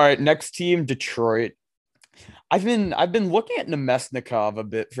 All right, next team, Detroit. I've been looking at Nemesnikov a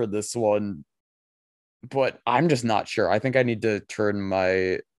bit for this one, but I'm just not sure. I think I need to turn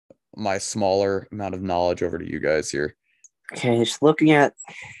my smaller amount of knowledge over to you guys here. Okay, just looking at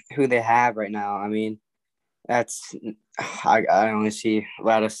who they have right now. I mean, I only see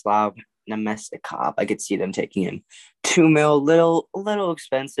Vladislav Nemesnikov. I could see them taking him $2 million, a little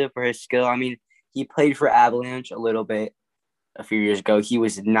expensive for his skill. I mean, he played for Avalanche a little bit a few years ago. He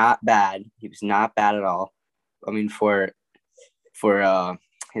was not bad. He was not bad at all. I mean, for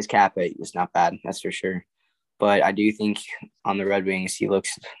his cap hit, he was not bad. That's for sure. But I do think on the Red Wings,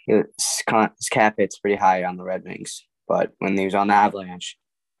 his cap hit's pretty high on the Red Wings. But when he was on the Avalanche,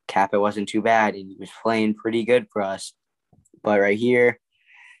 cap hit wasn't too bad, and he was playing pretty good for us. But right here,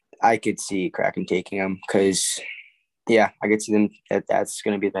 I could see Kraken taking him because, yeah, I could see them that's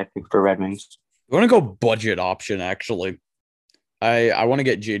going to be the pick for Red Wings. You want to go budget option, actually. I want to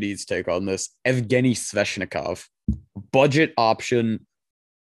get JD's take on this. Evgeny Sveshnikov. Budget option.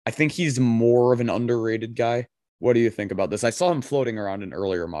 I think he's more of an underrated guy. What do you think about this? I saw him floating around in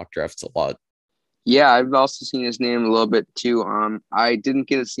earlier mock drafts a lot. Yeah, I've also seen his name a little bit too. I didn't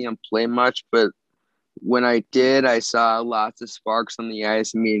get to see him play much, but when I did, I saw lots of sparks on the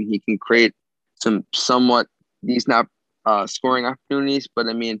ice. I mean, he can create these not scoring opportunities, but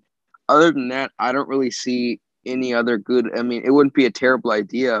I mean, other than that, I don't really see any other good. I mean, it wouldn't be a terrible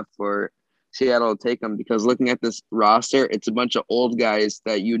idea for Seattle to take him because looking at this roster, it's a bunch of old guys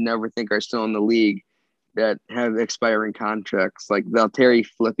that you'd never think are still in the league that have expiring contracts, like Valtteri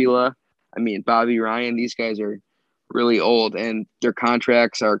Filppula. I mean, Bobby Ryan. These guys are really old, and their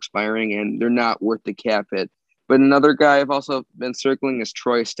contracts are expiring, and they're not worth the cap hit. But another guy I've also been circling is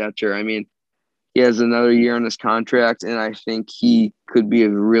Troy Stetcher. I mean, he has another year on his contract, and I think he could be a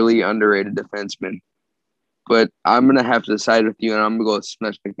really underrated defenseman. But I'm going to have to decide with you, and I'm going to go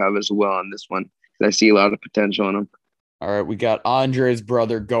with Svechnikov as well on this one. I see a lot of potential in him. All right, we got Andre's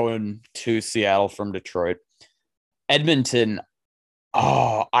brother going to Seattle from Detroit. Edmonton.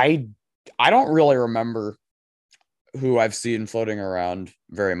 Oh, I don't really remember who I've seen floating around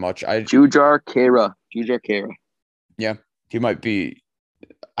very much. Jujhar Khaira. Yeah, he might be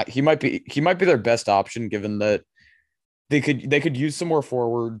their best option given that they could use some more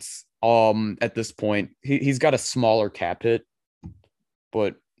forwards. At this point, he's got a smaller cap hit,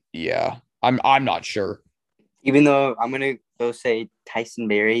 but yeah, I'm not sure. Even though I'm gonna go say Tyson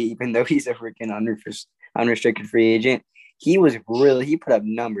Barrie, even though he's a freaking unrestricted free agent, he put up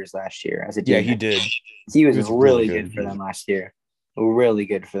numbers last year as a team. Yeah, he did. He was really good for them last year. Really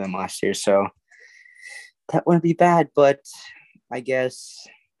good for them last year. So that wouldn't be bad, but I guess.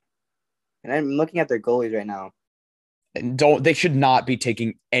 And I'm looking at their goalies right now. And they should not be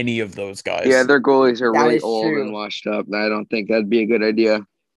taking any of those guys. Yeah, their goalies are really old and washed up. I don't think that'd be a good idea.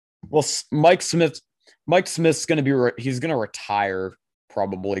 Well, Mike Smith's going to be he's going to retire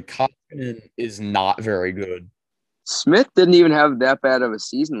probably. Koskinen is not very good. Smith didn't even have that bad of a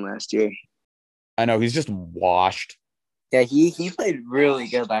season last year. I know, he's just washed. Yeah, he played really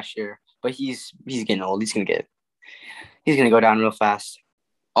good last year, but he's getting old. He's gonna go down real fast.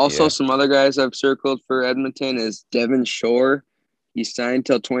 Also, some other guys I've circled for Edmonton is Devin Shore. He's signed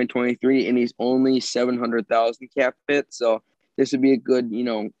till 2023, and he's only $700,000 cap hit. So this would be a good,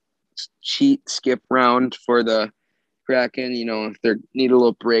 cheat skip round for the Kraken. If they need a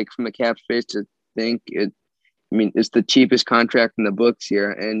little break from the cap space to think it. I mean, it's the cheapest contract in the books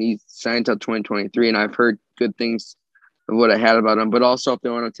here, and he's signed till 2023. And I've heard good things of what I had about him. But also, if they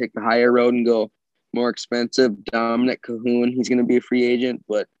want to take the higher road and go more expensive, Dominic Cahoon, he's going to be a free agent,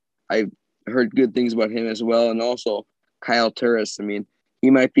 but I've heard good things about him as well. And also Kyle Turris. I mean, he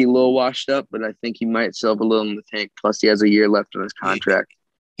might be a little washed up, but I think he might still have a little in the tank. Plus, he has a year left on his contract.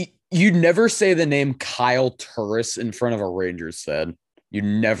 You'd never say the name Kyle Turris in front of a Rangers fan. You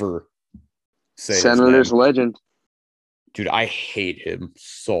never say Senators legend. Dude, I hate him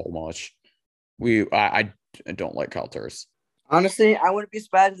so much. I don't like Kyle Turris. Honestly, I wouldn't be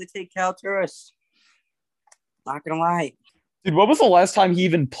surprised if they take Kyle Turris. Not gonna lie. Dude, what was the last time he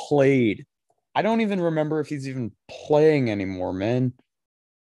even played? I don't even remember if he's even playing anymore, man.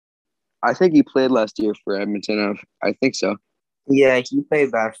 I think he played last year for Edmonton. I think so. Yeah, he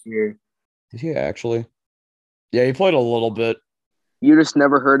played last year. Did he actually? Yeah, he played a little bit. You just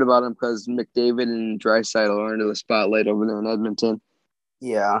never heard about him because McDavid and Draisaitl are under the spotlight over there in Edmonton.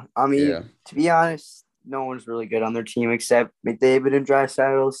 Yeah, I mean, to be honest, no one's really good on their team except McDavid and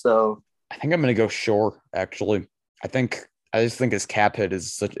Draisaitl. So I think I'm gonna go Shore. Actually, I just think his cap hit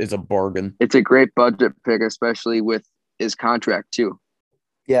is a bargain. It's a great budget pick, especially with his contract too.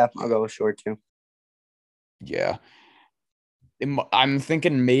 Yeah, I'll go with Shore too. Yeah, I'm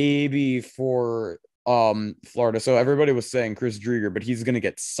thinking maybe for Florida. So everybody was saying Chris Driedger, but he's gonna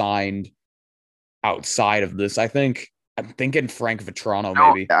get signed outside of this. I'm thinking Frank Vatrano,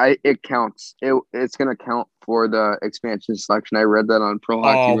 maybe. It counts. It's going to count for the expansion selection. I read that on Pro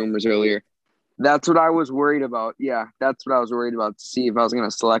Hockey Rumors earlier. That's what I was worried about. Yeah, that's what I was worried about, to see if I was going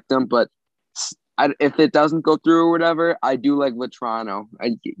to select him. But if it doesn't go through or whatever, I do like Vatrano.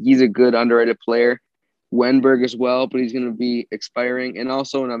 He's a good underrated player. Wenberg as well, but he's going to be expiring. And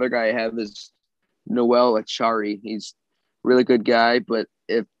also another guy I have is Noel Achari. He's a really good guy, but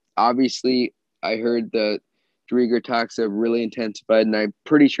if obviously I heard the Driedger talks have really intensified, and I'm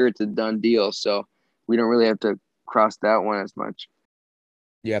pretty sure it's a done deal. So we don't really have to cross that one as much.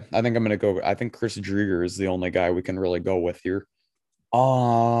 Yeah, I think I'm gonna go. I think Chris Driedger is the only guy we can really go with here.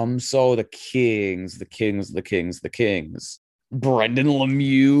 So the Kings. Brendan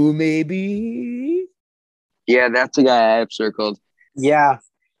Lemieux, maybe. Yeah, that's a guy I have circled. Yeah.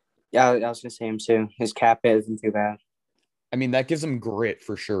 Yeah, I was gonna say him too. His cap hit isn't too bad. I mean, that gives him grit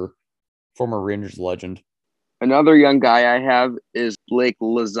for sure. Former Rangers legend. Another young guy I have is Blake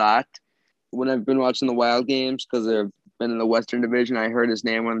Lizotte. When I've been watching the Wild games, because I've been in the Western Division, I heard his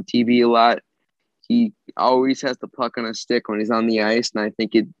name on TV a lot. He always has the puck on his stick when he's on the ice, and I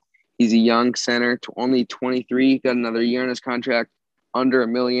think he's a young center, only 23, got another year on his contract, under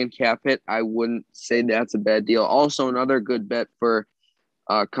 $1 million cap hit. I wouldn't say that's a bad deal. Also, another good bet for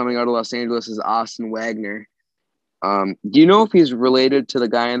coming out of Los Angeles is Austin Wagner. Do you know if he's related to the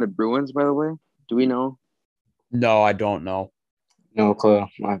guy in the Bruins, by the way? Do we know? No, I don't know. No clue.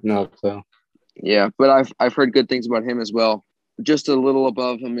 I have no clue. Yeah, but I've heard good things about him as well. Just a little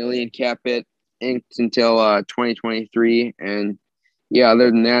above $1 million cap hit inked until 2023. And yeah, other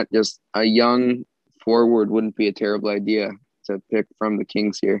than that, just a young forward wouldn't be a terrible idea to pick from the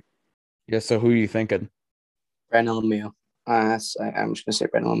Kings here. Yeah, so who are you thinking? Brendan Lemieux. I'm just gonna say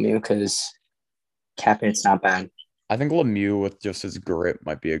Brendan Lemieux because cap hit's not bad. I think Lemieux with just his grit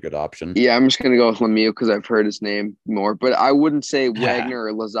might be a good option. Yeah, I'm just going to go with Lemieux because I've heard his name more. But I wouldn't say Wagner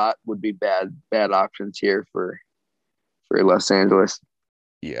or Lizotte would be bad options here for Los Angeles.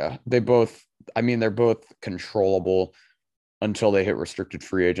 Yeah, they're both controllable until they hit restricted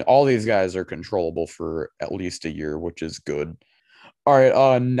free agent. All these guys are controllable for at least a year, which is good. All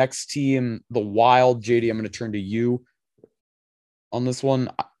right, next team, the Wild. JD, I'm going to turn to you on this one.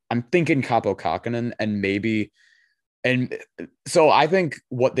 I'm thinking Kaapo Kähkönen and so I think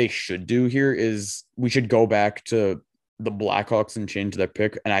what they should do here is we should go back to the Blackhawks and change their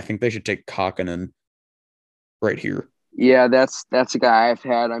pick, and I think they should take Kähkönen right here. Yeah, that's a guy I've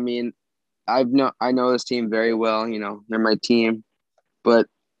had. I mean, I know this team very well. You know, they're my team, but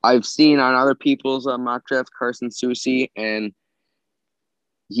I've seen on other people's mock draft Carson Soucy, and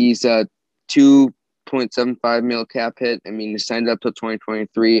he's a 2.75 mil cap hit. I mean, he signed up till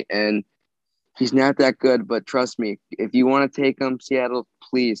 2023, and he's not that good, but trust me, if you want to take him, Seattle,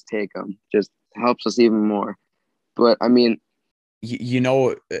 please take him. Just helps us even more. But I mean,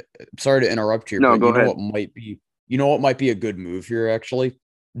 sorry to interrupt here, no, but go ahead. What might be a good move here actually.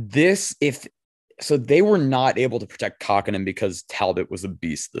 So they were not able to protect Kähkönen because Talbot was a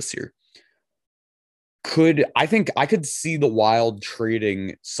beast this year. I think I could see the Wild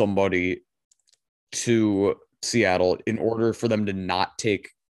trading somebody to Seattle in order for them to not take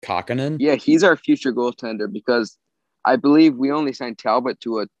Kähkönen. Yeah, he's our future goaltender because I believe we only signed Talbot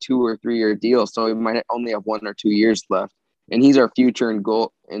to a 2 or 3 year deal, so we might only have 1 or 2 years left, and he's our future in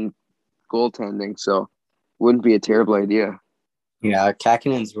goaltending. So, wouldn't be a terrible idea. Yeah,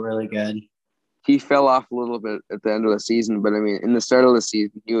 Kähkönen's really good. He fell off a little bit at the end of the season, but I mean, in the start of the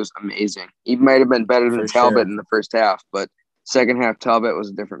season, he was amazing. He might have been better than Talbot in the first half, but second half, Talbot was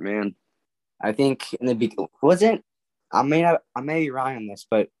a different man. I think in the beginning, I may be wrong on this,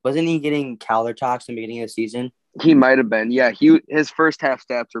 but wasn't he getting Calder talks in the beginning of the season? He might have been. Yeah, his first half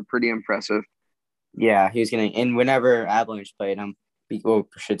stats were pretty impressive. Yeah, he was getting, and whenever Avalanche played him,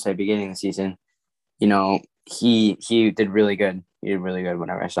 beginning of the season, you know, he did really good. He did really good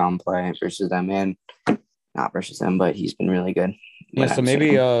whenever I saw him play versus them, and not versus them, but he's been really good. Yeah, so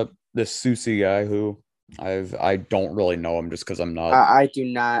maybe the Soucy guy who I don't really know him just because I'm not. I do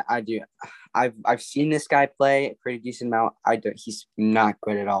not. I do. I've seen this guy play a pretty decent amount. He's not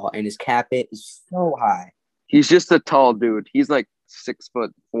good at all, and his cap hit is so high. He's just a tall dude. He's like 6'4"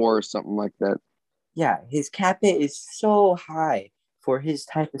 or something like that. Yeah, his cap hit is so high for his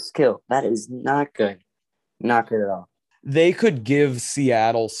type of skill. That is not good. Not good at all. They could give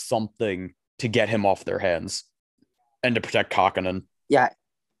Seattle something to get him off their hands and to protect Kähkönen. Yeah,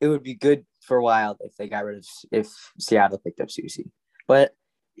 it would be good for Wild if Seattle picked up Soucy. But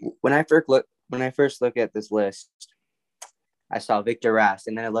when I first look at this list, I saw Victor Rask,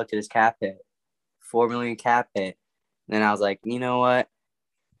 and then I looked at his cap hit, $4 million cap hit. And then I was like, you know what?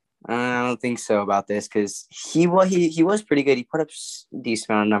 I don't think so about this because he was pretty good. He put up a decent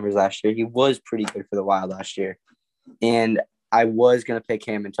amount of numbers last year. He was pretty good for the Wild last year. And I was going to pick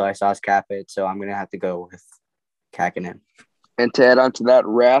him until I saw his cap hit, so I'm going to have to go with Kähkönen. And to add on to that,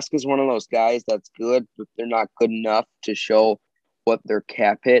 Rask is one of those guys that's good, but they're not good enough to show what their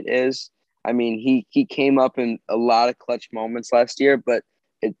cap hit is. I mean, he came up in a lot of clutch moments last year, but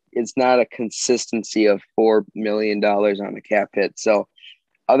it's not a consistency of $4 million on the cap hit. So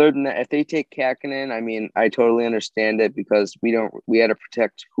other than that, if they take Kakkonen, I mean, I totally understand it because we had to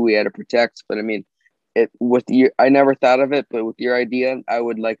protect who we had to protect. But I mean, I never thought of it, but with your idea, I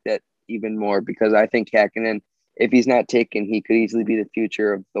would like that even more because I think Kakkonen, if he's not taken, he could easily be the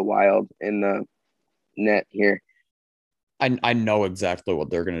future of the Wild in the net here. I know exactly what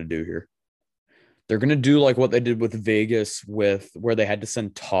they're gonna do here. They're gonna do like what they did with Vegas, with where they had to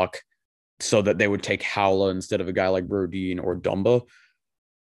send Tuck so that they would take Howla instead of a guy like Brodin or Dumba.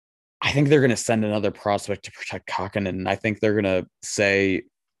 I think they're gonna send another prospect to protect Kakkonen, and I think they're gonna say,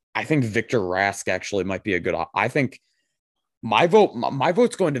 I think Victor Rask actually might be a good. I think my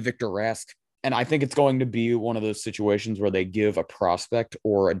vote's going to Victor Rask, and I think it's going to be one of those situations where they give a prospect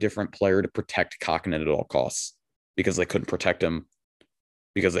or a different player to protect Kakkonen at all costs because they couldn't protect him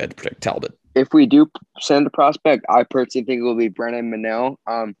because they had to protect Talbot. If we do send a prospect, I personally think it will be Brennan Menell.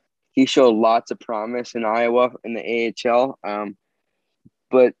 He showed lots of promise in Iowa in the AHL,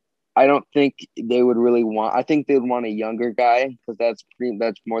 but I don't think they would really want. I think they'd want a younger guy because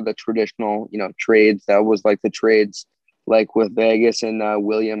that's more the traditional, trades. That was like the trades, like with Vegas and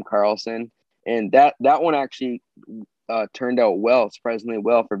William Karlsson, and that one actually turned out surprisingly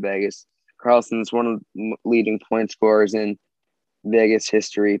well for Vegas. Karlsson is one of the leading point scorers in Vegas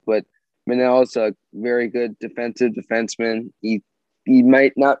history, but Menell is a very good defensive defenseman. He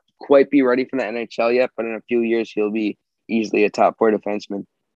might not quite be ready for the NHL yet, but in a few years he'll be easily a top 4 defenseman.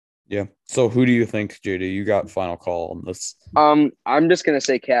 Yeah. So who do you think, JD? You got final call on this? I'm just gonna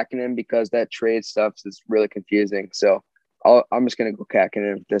say Kakkonen because that trade stuff is really confusing. So I'm just gonna go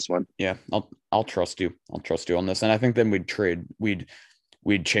Kakkonen with this one. Yeah, I'll trust you. I'll trust you on this, and I think then we'd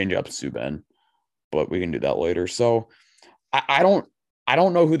change up Subban, but we can do that later. So I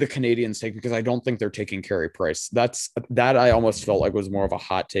don't know who the Canadians take because I don't think they're taking Carey Price. That I almost felt like was more of a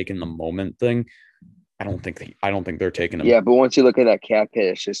hot take in the moment thing. I don't think they're taking him. Yeah, but once you look at that cap hit,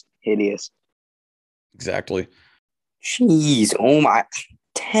 it's just hideous. Exactly. Jeez, oh my,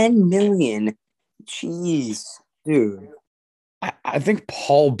 10 million. Jeez, dude. I think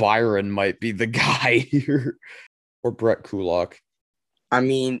Paul Byron might be the guy here, or Brett Kulak. I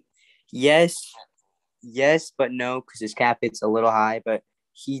mean, yes, but no, because his cap hit's a little high, but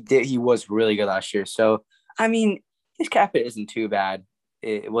he was really good last year. So, I mean, his cap hit isn't too bad.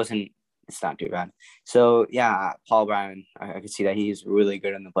 It's not too bad. So, yeah, Paul Byron, I can see that he's really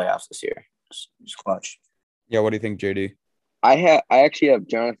good in the playoffs this year. Just clutch. Yeah, what do you think, JD? I actually have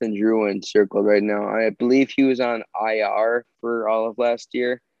Jonathan Drouin circled right now. I believe he was on IR for all of last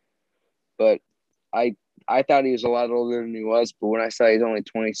year, but I thought he was a lot older than he was. But when I saw he's only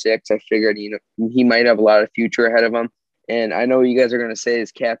 26, I figured he might have a lot of future ahead of him. And I know you guys are going to say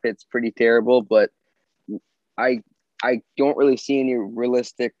his cap hit's pretty terrible, but I don't really see any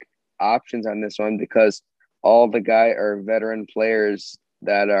realistic options on this one because all the guys are veteran players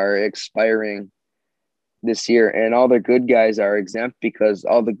that are expiring this year, and all the good guys are exempt because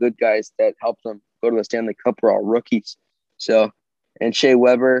all the good guys that helped them go to the Stanley Cup are all rookies. So, and Shea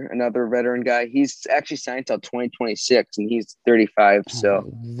Weber, another veteran guy, he's actually signed till 2026 and he's 35. So,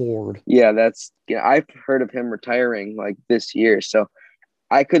 Lord, yeah, I've heard of him retiring like this year. So,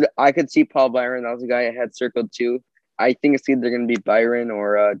 I could see Paul Byron. That was a guy I had circled too. I think it's either going to be Byron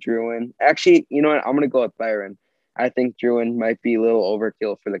or Drouin. Actually, you know what? I'm going to go with Byron. I think Drouin might be a little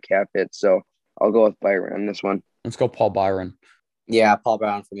overkill for the cap hit. So, I'll go with Byron on this one. Let's go Paul Byron. Yeah, Paul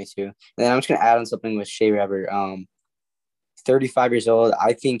Byron for me too. And then I'm just gonna add on something with Shea Weber. 35 years old.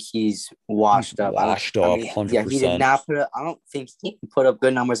 I think he's washed up. 100%. Yeah, he did not put up. I don't think he put up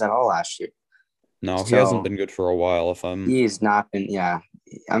good numbers at all last year. No, he hasn't been good for a while. He's not been. Yeah,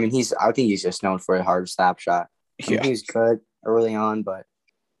 I mean, I think he's just known for a hard slap shot. He was good early on, but.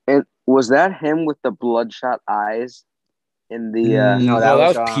 And was that him with the bloodshot eyes? In the no, that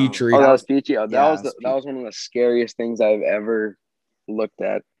was Petrie. Oh, that was Petrie. Oh, that was one of the scariest things I've ever looked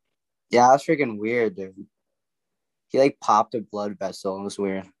at. Yeah, that's freaking weird, dude. He like popped a blood vessel. It was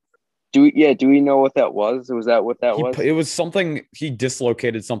weird. Do we know what that was? Was that what that was? It was something. He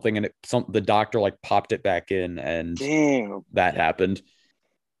dislocated something, and the doctor like popped it back in, and damn, that happened.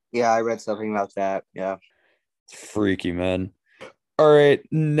 Yeah, I read something about that. Yeah, freaky, man. All right,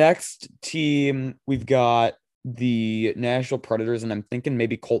 next team we've got the Nashville Predators, and I'm thinking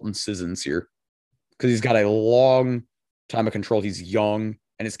maybe Colton Sissons here because he's got a long time of control. He's young,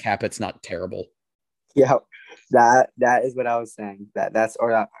 and his cap hit's not terrible. Yeah, that is what I was saying. I'm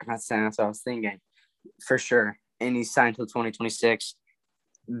not saying that's what I was thinking for sure. And he's signed till 2026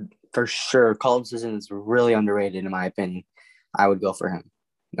 for sure. Colton Sissons is really underrated in my opinion. I would go for him,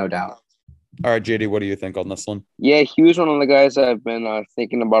 no doubt. All right, JD, what do you think on this one? Yeah, he was one of the guys I've been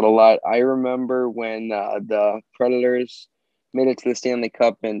thinking about a lot. I remember when the Predators made it to the Stanley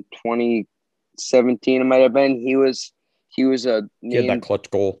Cup in 2017. It might have been. He was a He had that named clutch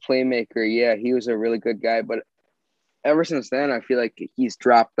goal. playmaker. Yeah, he was a really good guy. But ever since then, I feel like he's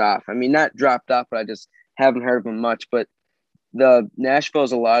dropped off. I mean, not dropped off, but I just haven't heard of him much. But the Nashville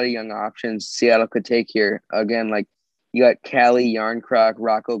has a lot of young options Seattle could take here. Again, like you got Callie Yarncroc,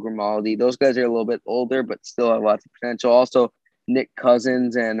 Rocco Grimaldi. Those guys are a little bit older, but still have lots of potential. Also, Nick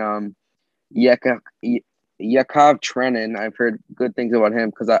Cousins and Yakov Trenin. I've heard good things about him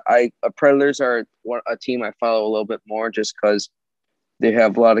because Predators are a team I follow a little bit more just because they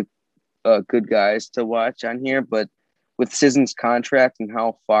have a lot of good guys to watch on here. But with Sisson's contract and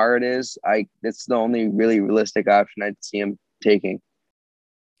how far it is, it's the only really realistic option I'd see him taking.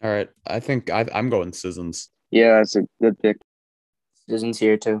 All right. I think I'm going Sissons. Yeah, that's a good pick. Sissons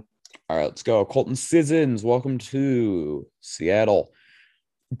here too. All right, let's go. Colton Sissons, welcome to Seattle.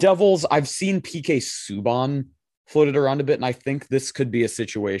 Devils, I've seen PK Subban floated around a bit, and I think this could be a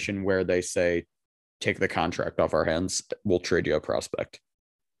situation where they say, take the contract off our hands. We'll trade you a prospect.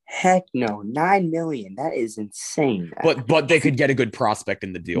 Heck no, $9 million. That is insane. But they could get a good prospect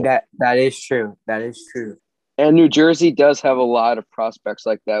in the deal. That is true. That is true. And New Jersey does have a lot of prospects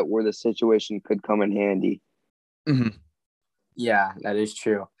like that where the situation could come in handy. Mm-hmm. Yeah, that is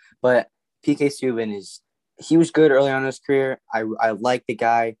true. But PK Subban he was good early on in his career. I like the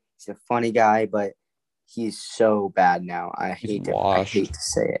guy. He's a funny guy, but he's so bad now. I hate to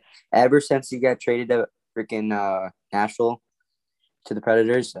say it. Ever since he got traded to freaking Nashville to the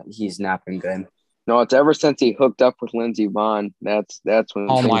Predators, he's not been good. No, it's ever since he hooked up with Lindsey Vonn. That's when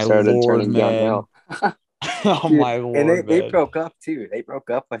things started turning downhill. Oh Dude, my Lord! And they broke up too. They broke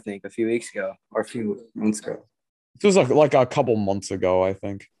up, I think, a few weeks ago or a few months ago. It was like a couple months ago, I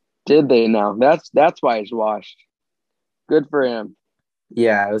think. Did they now? That's why he's washed. Good for him.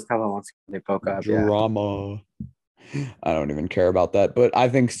 Yeah, it was a couple months ago they broke up. Drama. Yeah. I don't even care about that, but I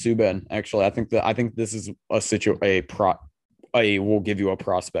think Subban. Actually, I think this is we'll give you a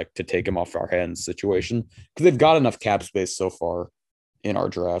prospect to take him off our hands situation because they've got enough cap space so far in our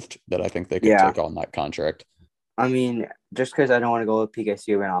draft that I think they could take on that contract. I mean, just because I don't want to go with PK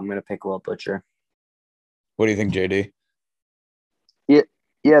Subban, I'm going to pick Will Butcher. What do you think, JD?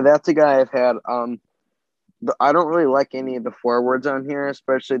 Yeah, that's a guy I've had. I don't really like any of the forwards on here,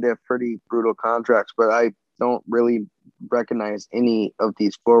 especially they have pretty brutal contracts, but I don't really recognize any of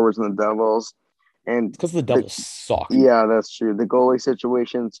these forwards in the Devils. And because the Devils suck. Yeah, that's true. The goalie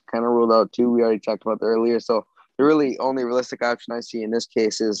situation's kind of ruled out too. We already talked about that earlier. So the really only realistic option I see in this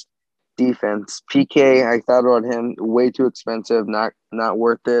case is defense. PK, I thought about him, way too expensive, not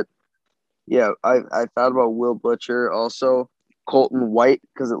worth it. Yeah, I thought about Will Butcher also. Colton White,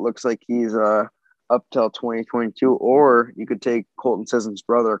 because it looks like he's up till 2022. Or you could take Colton Sissons'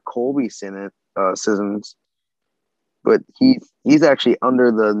 brother, Colby Sissons. But he's actually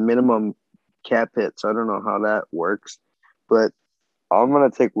under the minimum cap hit, so I don't know how that works. But I'm going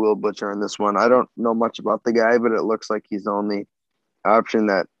to take Will Butcher on this one. I don't know much about the guy, but it looks like he's the only option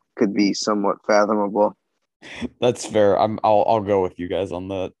that could be somewhat fathomable. That's fair. I'll go with you guys on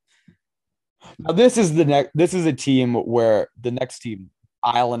that. Now this is a team where the next team,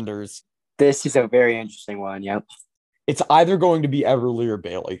 Islanders. This is a very interesting one. Yep. It's either going to be Everly or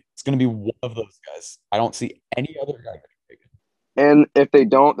Bailey. It's going to be one of those guys. I don't see any other guy that can take it. And if they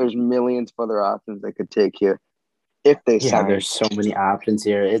don't, there's millions of other options they could take here. If they sign. There's so many options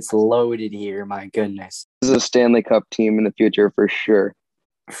here. It's loaded here. My goodness. This is a Stanley Cup team in the future for sure.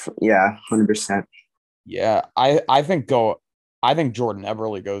 Yeah, 100%. Yeah, I think Jordan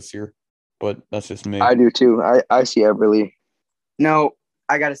Everly goes here, but that's just me. I do too. I see Everly. No,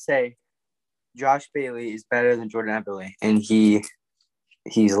 I gotta say, Josh Bailey is better than Jordan Everly, and he's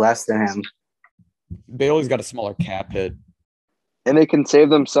less than him. Bailey's got a smaller cap hit, and they can save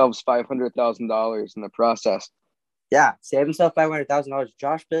themselves $500,000 in the process. Yeah, save himself $500,000.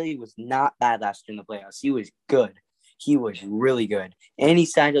 Josh Bailey was not bad last year in the playoffs. He was good. He was really good, and he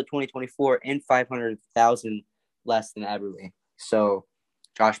signed up 2024 and $500,000 less than Everly. So,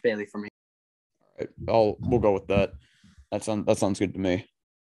 Josh Bailey for me. All right, we'll go with that. That sounds good to me.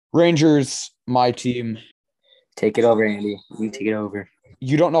 Rangers, my team. Take it over, Andy. You take it over.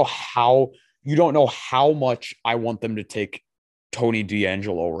 You don't know how much I want them to take Tony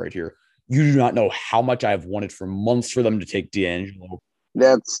DeAngelo right here. You do not know how much I've wanted for months for them to take DeAngelo.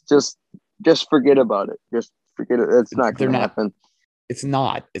 That's just forget about it. Just forget it. It's not going to happen. It's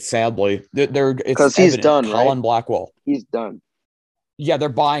not. It's sadly because he's done. Colin right? Blackwell. He's done. Yeah, they're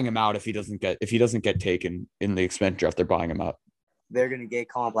buying him out if he doesn't get taken in the expansion draft. They're buying him out. They're gonna get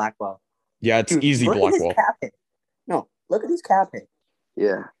Colin Blackwell. Yeah, it's easy Blackwell. No, look at his cap hit.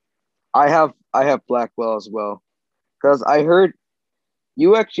 Yeah, I have Blackwell as well. Because I heard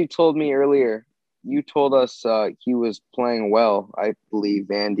you actually told me earlier. You told us he was playing well, I believe,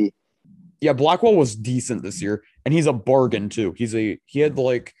 Andy. Yeah, Blackwell was decent this year, and he's a bargain too. He had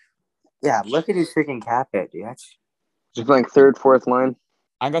like Yeah, look at his freaking cap hit, dude. He's playing third, fourth line.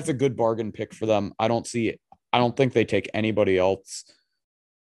 I think that's a good bargain pick for them. I don't think they take anybody else.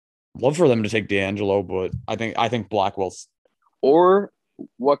 Love for them to take D'Angelo, but I think Blackwell's. Or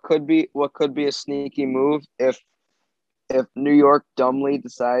what could be a sneaky move if New York dumbly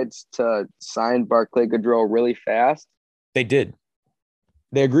decides to sign Barclay Goodrow really fast. They did.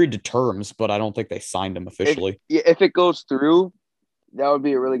 They agreed to terms, but I don't think they signed him officially. If it goes through, that would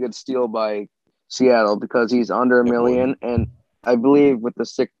be a really good steal by Seattle because he's under $1 million, and I believe with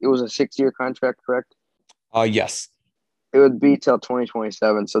it was a 6-year contract, correct? Yes. It would be till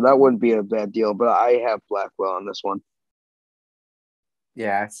 2027, so that wouldn't be a bad deal. But I have Blackwell on this one.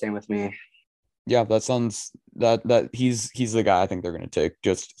 Yeah, same with me. Yeah, that sounds that he's the guy I think they're gonna take.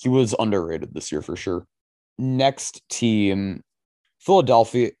 Just he was underrated this year for sure. Next team,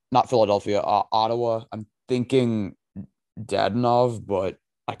 not Philadelphia, Ottawa. I'm thinking Dadonov, but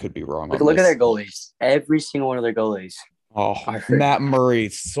I could be wrong. Look at their goalies. Every single one of their goalies. Oh, Matt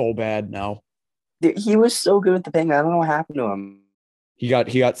Murray's so bad now. Dude, he was so good with the Penguins. I don't know what happened to him. He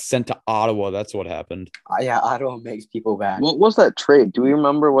got sent to Ottawa. That's what happened. Yeah, Ottawa makes people bad. What was that trade? Do we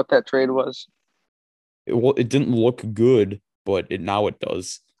remember what that trade was? It didn't look good, but now it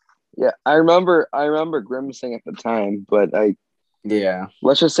does. Yeah, I remember grimacing at the time, but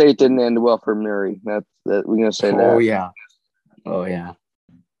let's just say it didn't end well for Murray. That we're gonna say that. Oh yeah.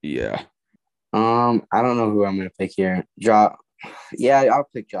 Yeah. I don't know who I'm gonna pick here. I'll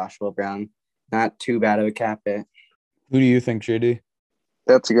pick Joshua Brown. Not too bad of a cap hit. Who do you think, JD?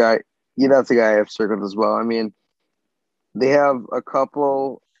 That's a guy. Yeah, that's a guy I've circled as well. I mean, they have a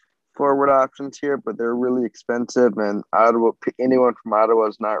couple forward options here, but they're really expensive, and anyone from Ottawa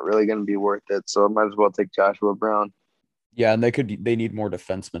is not really going to be worth it. So I might as well take Joshua Brown. Yeah, and they need more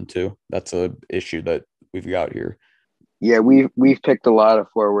defensemen too. That's a issue that we've got here. Yeah, we've picked a lot of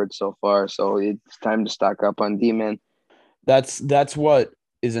forwards so far, so it's time to stock up on D-men. That's what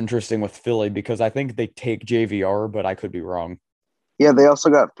is interesting with Philly because I think they take JVR, but I could be wrong. Yeah, they also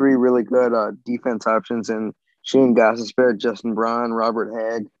got 3 really good defense options in Shane Gostisbehere, Justin Braun, Robert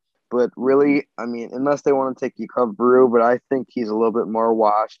Hagg. But really, I mean, unless they want to take Jakob Brew, but I think he's a little bit more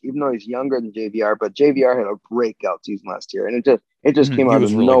washed, even though he's younger than JVR. But JVR had a breakout season last year, and it just came out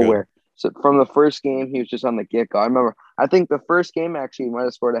of really nowhere. Good. So from the first game, he was just on the get-go. I think the first game actually he might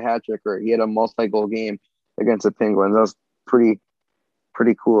have scored a hat trick, or he had a multi-goal game against the Penguins. That was pretty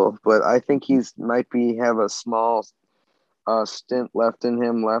cool. But I think might have a small stint left in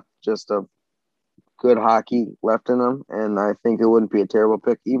him, just a good hockey left in him, and I think it wouldn't be a terrible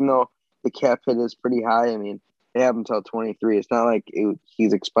pick, even though the cap hit is pretty high. I mean, they have him until 23. It's not like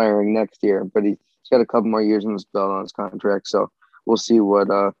he's expiring next year, but he's got a couple more years in his belt on his contract, so we'll see what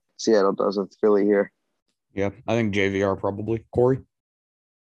Seattle does with Philly here. Yeah, I think JVR probably. Corey?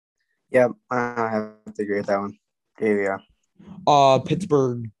 Yeah, I have to agree with that one. JVR.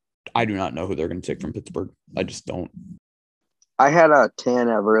 Pittsburgh, I do not know who they're going to take from Pittsburgh. I just don't. I had a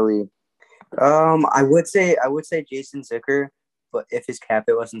Tanev early. I would say Jason Zucker, but if his cap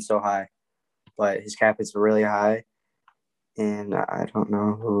hit wasn't so high, but his cap is really high, and I don't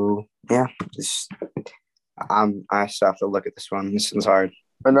know who. Yeah, I still have to look at this one. This one's hard.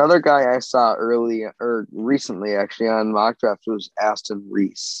 Another guy I saw recently actually on mock draft was Aston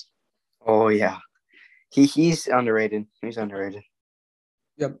Reese. Oh yeah, he's underrated. He's underrated.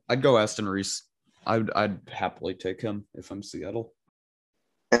 Yep, I'd go Aston Reese. I'd happily take him if I'm Seattle.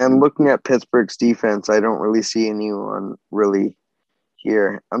 And looking at Pittsburgh's defense, I don't really see anyone really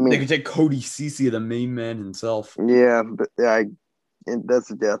here. I mean, they could take Cody Ceci, the main man himself. Yeah, but that's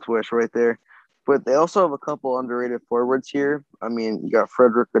a death wish right there. But they also have a couple underrated forwards here. I mean, you got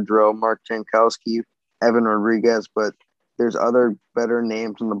Frederick Gaudreau, Mark Jankowski, Evan Rodriguez, but there's other better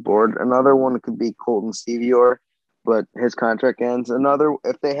names on the board. Another one could be Colton Sevior, but his contract ends.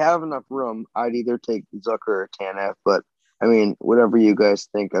 If they have enough room, I'd either take Zucker or Tanev, but I mean, whatever you guys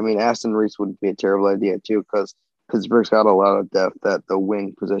think. I mean, Aston Reese wouldn't be a terrible idea too, because Pittsburgh's got a lot of depth at the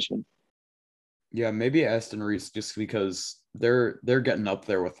wing position. Yeah, maybe Aston Reese just because they're getting up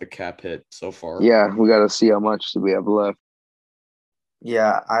there with the cap hit so far. Yeah, we got to see how much we have left.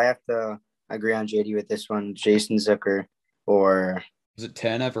 Yeah, I have to agree on JD with this one. Jason Zucker or was it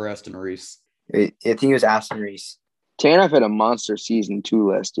Tanev or Aston Reese? I think it was Aston Reese. Tanev had a monster season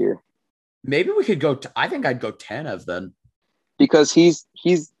too last year. Maybe we could go. I think I'd go Tanev then. Because he's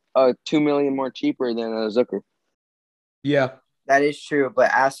 $2 million more cheaper than Zucker. Yeah, that is true.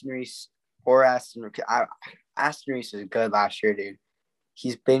 But Aston Reese or Aston, Aston Reese was good last year, dude.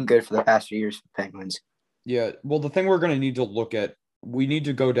 He's been good for the past few years for the Penguins. Yeah. Well, the thing we're going to need to look at, we need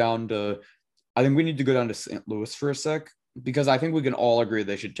to go down to, I think we need to go down to St. Louis for a sec, because I think we can all agree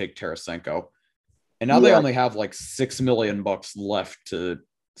they should take Tarasenko. And now they only have like $6 million left to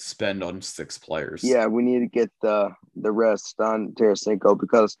spend on 6 players. Yeah, we need to get the rest on Tarasenko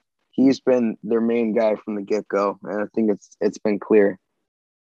because he's been their main guy from the get-go, and I think it's been clear.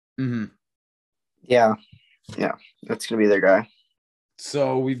 Mm-hmm. Yeah, that's gonna be their guy.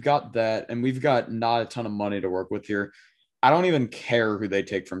 So we've got that, and we've got not a ton of money to work with here. I don't even care who they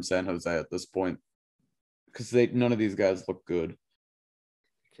take from San Jose at this point, because none of these guys look good.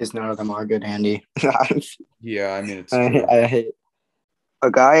 Because none of them are good, Andy. Yeah, I mean, it's true. I hate A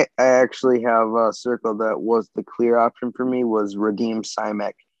guy I actually have circled that was the clear option for me was Radim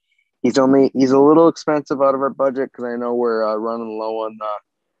Simek. He's a little expensive out of our budget because I know we're running low on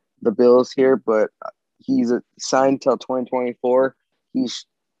the bills here, but he's signed till 2024. I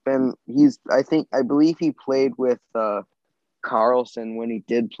believe he played with Carlson when he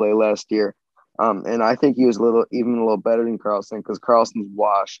did play last year. And I think he was even a little better than Carlson because Carlson's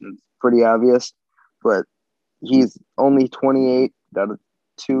washed and it's pretty obvious, but he's only 28, got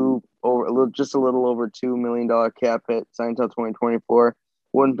just a little over $2 million cap hit, signed till 2024.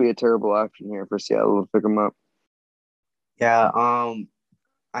 Wouldn't be a terrible option here for Seattle to pick him up. Yeah,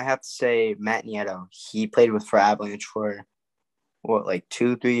 I have to say Matt Nieto. He played for Avalanche for like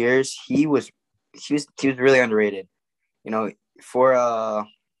 2-3 years. He was really underrated. You know, for a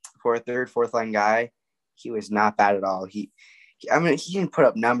third, fourth line guy, he was not bad at all. He didn't put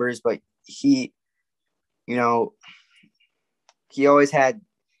up numbers, but he was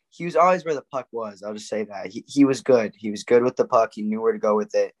always where the puck was. I'll just say that. He was good. He was good with the puck. He knew where to go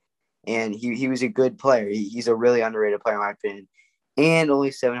with it. And he was a good player. He's a really underrated player, in my opinion. And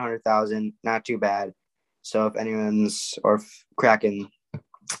only $700,000, not too bad. So if Kraken,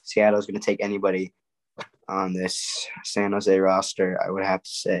 Seattle's going to take anybody on this San Jose roster, I would have to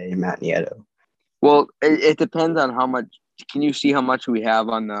say Matt Nieto. Well, it depends on how much. Can you see how much we have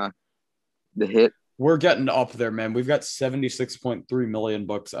on the hit? We're getting up there, man. We've got $76.3 million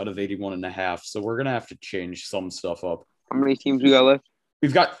out of 81.5. So we're going to have to change some stuff up. How many teams we got left?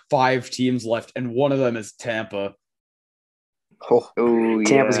 We've got 5 teams left, and one of them is Tampa. Oh, yeah.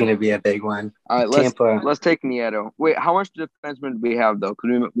 Tampa's going to be a big one. All right, let's take Nieto. Wait, how much defensemen do we have though?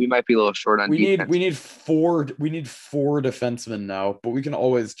 Because we might be a little short on defense. We need 4 defensemen now, but we can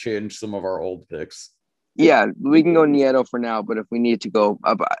always change some of our old picks. Yeah, we can go Nieto for now, but if we need to go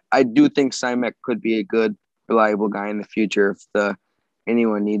up, I do think Simek could be a good, reliable guy in the future if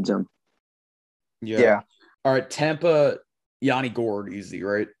anyone needs him. Yeah. All right, Tampa, Yanni Gourde, easy,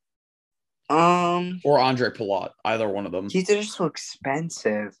 right? Or Andre Palat, either one of them. He's just so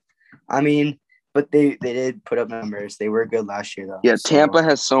expensive. I mean, but they did put up numbers. They were good last year, though. Yeah, Tampa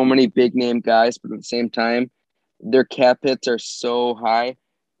has so many big name guys, but at the same time, their cap hits are so high.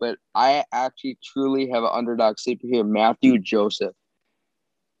 But I actually truly have an underdog sleeper here, Matthew Joseph.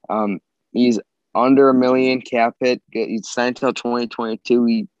 He's under $1 million cap hit. He's signed till 2022.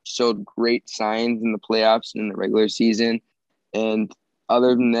 He showed great signs in the playoffs and in the regular season. And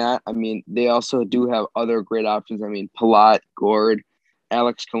other than that, I mean, they also do have other great options. I mean, Palat, Gourde,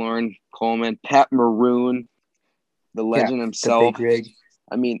 Alex Killorn, Coleman, Pat Maroon, the legend himself. The big rig.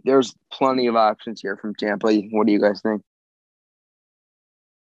 I mean, there's plenty of options here from Tampa. What do you guys think?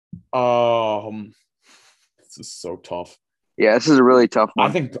 This is so tough. Yeah, this is a really tough one.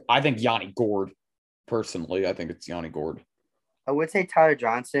 I think Yanni Gourde. Personally, I think it's Yanni Gourde. I would say Tyler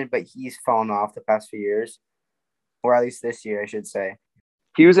Johnson, but he's fallen off the past few years, or at least this year, I should say.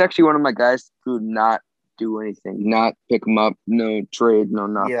 He was actually one of my guys who did not do anything, not pick him up, no trade, no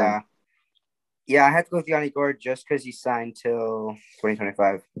nothing. Yeah, I had to go with Yanni Gourde just because he signed till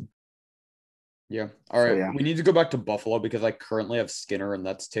 2025. Yeah. All right. We need to go back to Buffalo because I currently have Skinner, and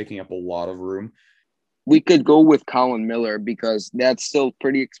that's taking up a lot of room. We could go with Colin Miller because that's still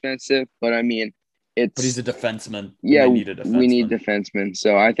pretty expensive, but I mean, but he's a defenseman. Yeah, we need defensemen.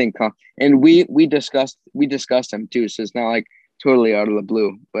 So I think, and we discussed him too. So it's not like totally out of the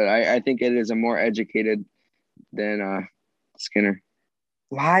blue, but I think it is a more educated than Skinner.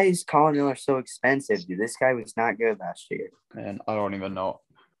 Why is Colin Miller so expensive, dude? This guy was not good last year. Man, I don't even know.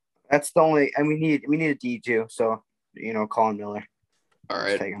 That's the only, and we need a D2. So Colin Miller. All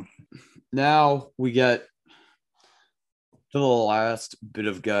right. Now we get to the last bit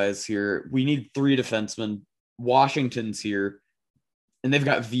of guys here. We need 3 defensemen. Washington's here, and they've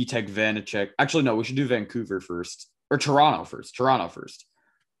got Vitek Vanacek. Actually, no, we should do Vancouver first. Or Toronto first.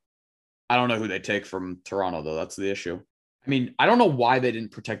 I don't know who they take from Toronto, though. That's the issue. I mean, I don't know why they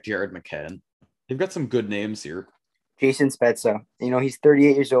didn't protect Jared McCann. They've got some good names here. Jason Spezza. He's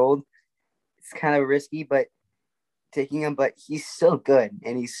 38 years old. It's kind of risky, but taking him, but he's still good,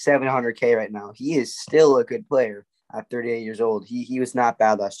 and he's $700K right now. He is still a good player at 38 years old. He was not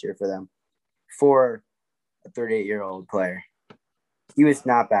bad last year for them, for a 38-year-old player. He was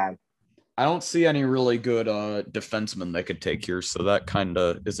not bad. I don't see any really good defensemen they could take here, so that kind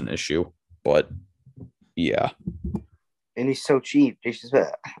of is an issue. But yeah, and he's so cheap.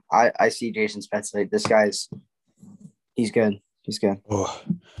 I see Jason Spezza. This he's good. He's good. Oh,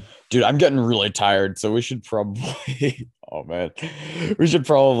 dude, I'm getting really tired, so we should probably we should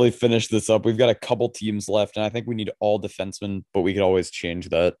probably finish this up. We've got a couple teams left, and I think we need all defensemen, but we could always change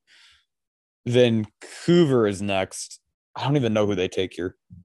that. Vancouver is next. I don't even know who they take here.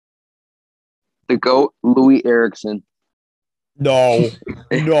 The GOAT, Louis Eriksson. No.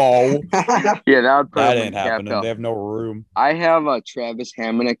 Yeah, that ain't happening. They have no room. I have Travis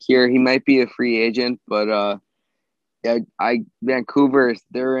Hamonic here. He might be a free agent, but Vancouver,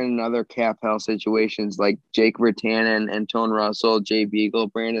 they're in other cap hell situations like Jake Virtanen, Anton Russell, Jay Beagle,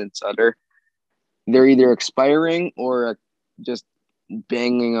 Brandon Sutter. They're either expiring or just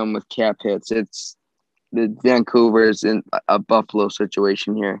banging them with cap hits. It's the Vancouver's in a Buffalo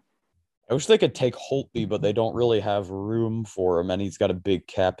situation here. I wish they could take Holtby, but they don't really have room for him, and he's got a big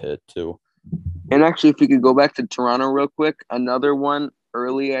cap hit too. And actually, if you could go back to Toronto real quick, another one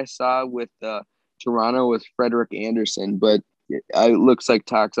early I saw with Toronto was Frederik Andersen, but it looks like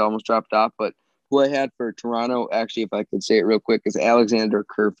talks almost dropped off. But who I had for Toronto, actually, if I could say it real quick, is Alexander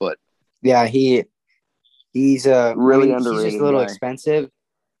Kerfoot. Yeah, he's really underrated. He's just a little expensive.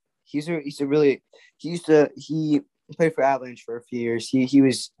 He played for Avalanche for a few years.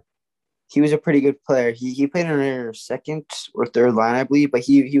 He was a pretty good player. He played in their second or third line, I believe, but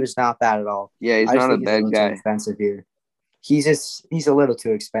he was not bad at all. Yeah, he's not a bad guy. Too expensive here. He's a little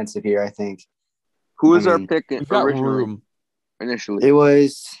too expensive here, I think. Who was our pick originally? Initially, it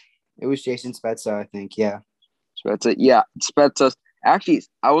was Jason Spezza, I think. Yeah, Spezza. Yeah, Spezza. Actually,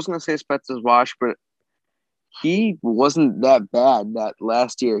 I was gonna say Spezza's wash, but he wasn't that bad that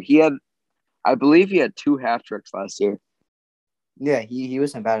last year. I believe he had 2 hat tricks last year. Yeah, he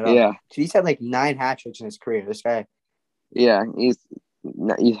wasn't bad at all. Yeah, he's had like 9 hat tricks in his career. This guy. Yeah, he's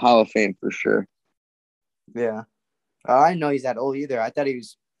Hall of Fame for sure. Yeah, I didn't know he's that old either. I thought he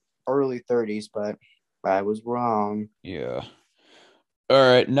was early 30s, but I was wrong. Yeah.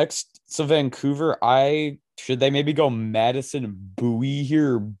 All right, next, so Vancouver, should they maybe go Madison Bowie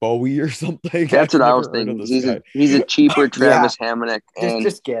here, or Bowie or something? That's what I was thinking. He's a cheaper Travis Hamonic.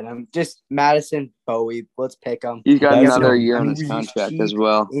 Just get him. Just Madison Bowie. Let's pick him. He's got another year on his contract as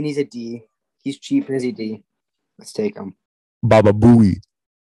well. And he's a D. He's cheap as a D. Let's take him. Baba Bowie.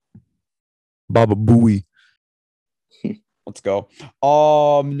 Let's go.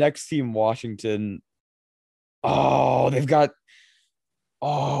 Next team, Washington. They've got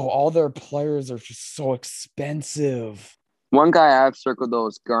all their players are just so expensive. One guy I've circled though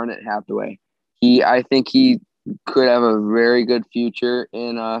is Garnet Hathaway. I think he could have a very good future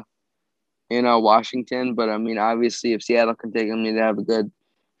in Washington, but I mean, obviously, if Seattle can take him, he'd have a good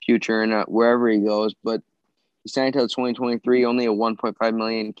future in wherever he goes. But he signed until 2023, only a $1.5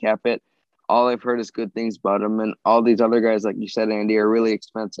 million cap hit. All I've heard is good things about him, and all these other guys, like you said, Andy, are really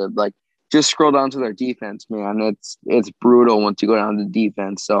expensive. Like, just scroll down to their defense, man. It's brutal once you go down to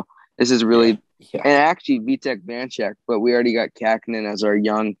defense. So this is really and actually Vitek Vanecek, but we already got Kakinen as our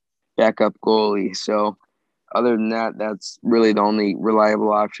young backup goalie. So other than that, that's really the only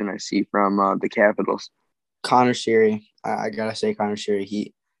reliable option I see from the Capitals. Connor Sheary, I gotta say, Connor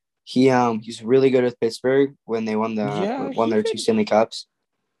Sheary, he's really good with Pittsburgh when they won their 2 Stanley Cups.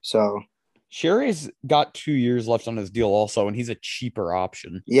 So. Sherry's got 2 years left on his deal also, and he's a cheaper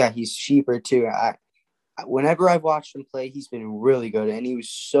option. Yeah, he's cheaper too. Whenever I've watched him play, he's been really good, and he was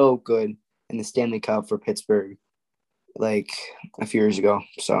so good in the Stanley Cup for Pittsburgh like a few years ago.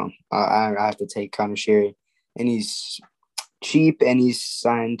 So I have to take Connor Sheary, and he's cheap, and he's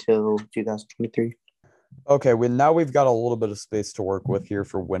signed till 2023. Okay, now we've got a little bit of space to work with here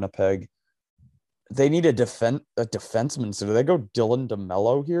for Winnipeg. They need a defenseman, so do they go Dylan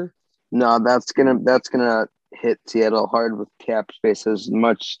DeMello here? No, that's gonna hit Seattle hard with cap space as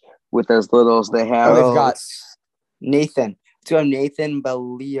much with as little as they have. They've got Nathan. Let's go Nathan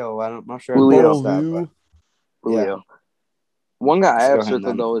Balio. I'm not sure. Julio. Yeah. One guy I have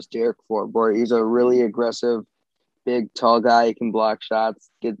circled though is Derek Forbort. He's a really aggressive, big, tall guy. He can block shots.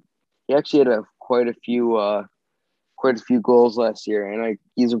 He actually had quite a few goals last year, and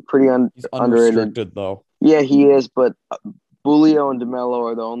he's a pretty underrated though. Yeah, he is. But Bulio and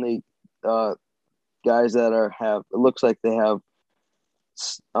DeMello are the only guys that have. It looks like they have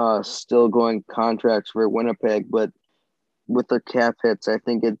still going contracts for Winnipeg, but with their cap hits, I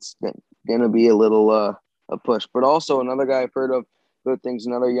think it's going to be a little a push. But also another guy I've heard of good things.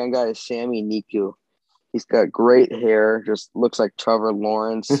 Another young guy is Sammy Niku. He's got great hair, just looks like Trevor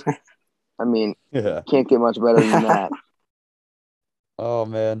Lawrence. I mean, Yeah. can't get much better than that. Oh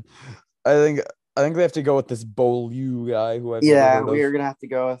man, I think they have to go with this Beaulieu guy who I've never Yeah, heard of. we are gonna have to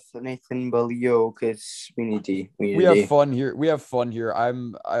go with Nathan Beaulieu because we need D. We have fun here. We have fun here. I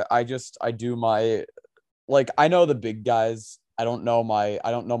do my, like, I know the big guys. I don't know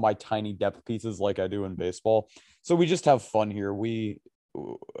my tiny depth pieces like I do in baseball. So we just have fun here.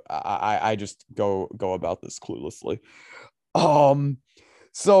 I just go about this cluelessly.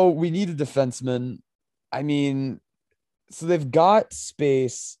 So we need a defenseman. I mean, so they've got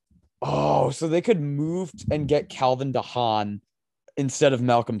space. Oh, so they could move and get Calvin DeHaan instead of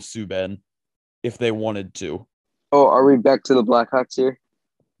Malcolm Subban if they wanted to. Oh, are we back to the Blackhawks here?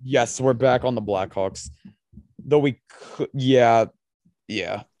 Yes, we're back on the Blackhawks. Though we could, yeah.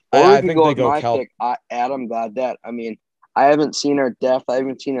 Or I we could think go they with go my Cal. pick, Adam Gaudette. I mean, I haven't seen our depth. I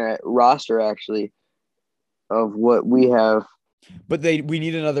haven't seen our roster, actually, of what we have. But we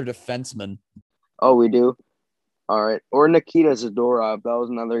need another defenseman. Oh, we do? All right. Or Nikita Zadorov. That was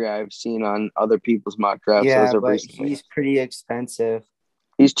another guy I've seen on other people's mock drafts. Yeah, but recently. he's pretty expensive.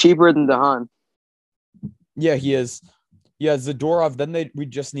 He's cheaper than DeHaan. Yeah, he is. Yeah, Zadorov. Then we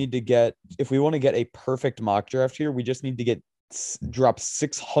just need to get, if we want to get a perfect mock draft here, we just need to drop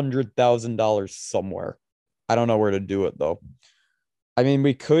 $600,000 somewhere. I don't know where to do it though. I mean,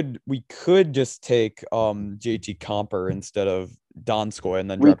 we could just take JT Comper instead of Donskoy and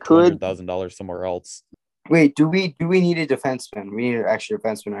then drop $200,000 somewhere else. Wait, do we need a defenseman? We need an extra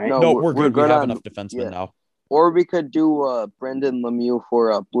defenseman, right? No, we're good. We have enough defensemen now. Or we could do Brendan Lemieux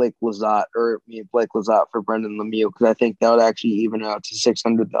for Blake Lizotte, or Blake Lizotte for Brendan Lemieux, because I think that would actually even out to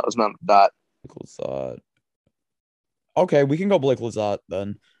 $600,000 on the dot. Blake Lizotte. Okay, we can go Blake Lizotte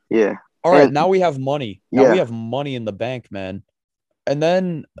then. Yeah. All right, now we have money. Now we have money in the bank, man. And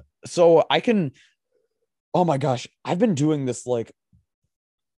then, so I can. Oh my gosh, I've been doing this like.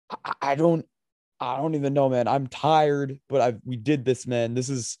 I don't even know, man. I'm tired, but we did this, man. This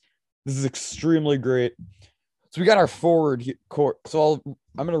is extremely great. So we got our forward court. So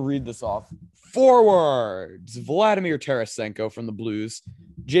I'm gonna read this off. Forwards: Vladimir Tarasenko from the Blues,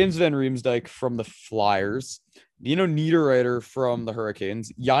 James Van Riemsdyk from the Flyers, Nino Niederreiter from the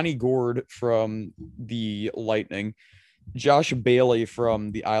Hurricanes, Yanni Gourde from the Lightning, Josh Bailey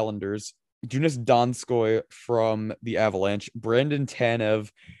from the Islanders, Joonas Donskoy from the Avalanche, Brandon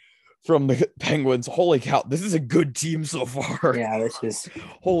Tanev from the Penguins. Holy cow, this is a good team so far. Yeah, this is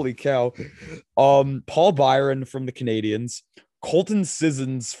holy cow. Paul Byron from the Canadiens, Colton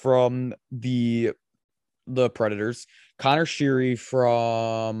Sissons from the Predators, Connor Sheary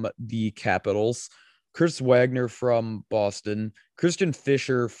from the Capitals, Chris Wagner from Boston, Christian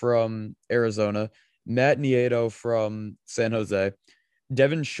Fisher from Arizona, Matt Nieto from San Jose,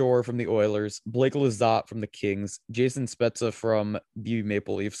 Devin Shore from the Oilers, Blake Lizotte from the Kings, Jason Spezza from the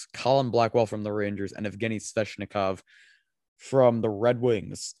Maple Leafs, Colin Blackwell from the Rangers, and Evgeny Svechnikov from the Red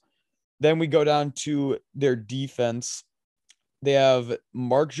Wings. Then we go down to their defense. They have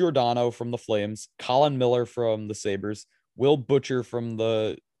Mark Giordano from the Flames, Colin Miller from the Sabres, Will Butcher from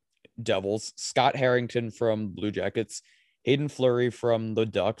the Devils, Scott Harrington from Blue Jackets, Hayden Fleury from the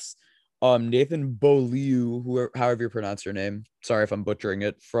Ducks, Nathan Beaulieu, however you pronounce your name, sorry if I'm butchering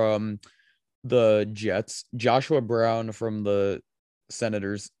it, from the Jets, Joshua Brown from the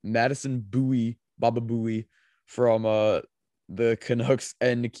Senators, Madison Bowie, Baba Bowie from the Canucks,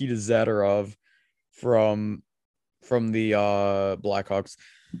 and Nikita Zadorov from the Blackhawks.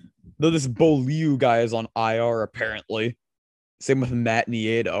 Though this Beaulieu guy is on IR apparently. Same with Matt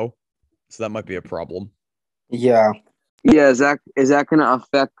Nieto, so that might be a problem. Yeah. Yeah, is that going to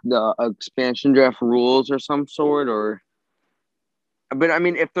affect the expansion draft rules or some sort, or? But I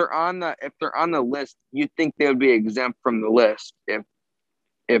mean, if they're on the list, you'd think they would be exempt from the list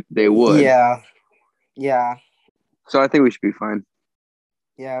if they would. Yeah. So I think we should be fine.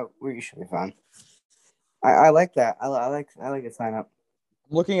 Yeah, we should be fine. I like that. I like the sign up.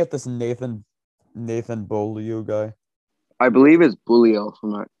 I'm looking at this Nathan Beaulieu guy. I believe it's Bulio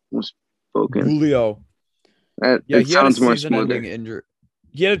from that was spoken. Bulio. Yeah, he had a season-ending injury.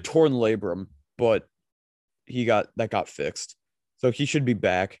 He had a torn labrum, but that got fixed, so he should be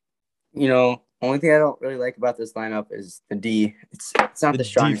back. Only thing I don't really like about this lineup is the D. It's not the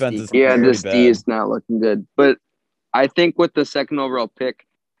strongest defense. This D is not looking good. But I think with the second overall pick,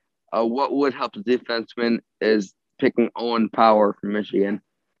 what would help the defenseman is picking Owen Power from Michigan.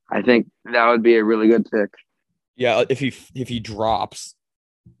 I think that would be a really good pick. Yeah, if he drops,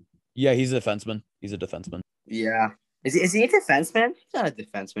 Yeah, he's a defenseman. He's a defenseman. Yeah. Is he a defenseman? He's not a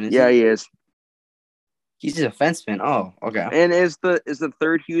defenseman, is Yeah, he? he is. He's a defenseman. Oh, okay. And is the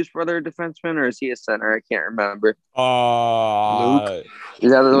third Hughes brother a defenseman or is he a center? I can't remember. Luke.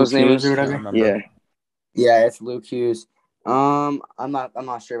 Is that what Luke his name Hughes is? or Can't whatever. remember. Yeah. Yeah, it's Luke Hughes. I'm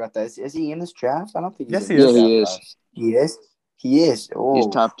not sure about that. Is he in this draft? I don't think he's Yes, in he this is. Yeah, draft. he for is. us. He is. He is. He's Oh,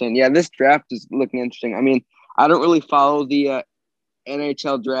 top 10. Yeah, this draft is looking interesting. I mean, I don't really follow the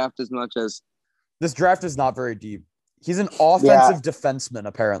NHL draft as much as This draft is not very deep. He's an yeah. offensive defenseman,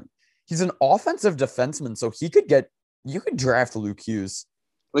 apparently. He's an offensive defenseman, so you could draft Luke Hughes.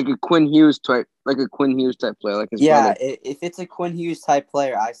 like a Quinn Hughes type player, like his Yeah, brother. if it's a Quinn Hughes type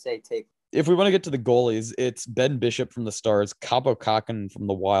player, I say take. If we want to get to the goalies, it's Ben Bishop from the Stars, Kaapo Kakkonen from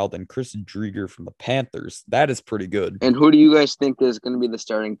the Wild, and Chris Driedger from the Panthers. That is pretty good. And who do you guys think is going to be the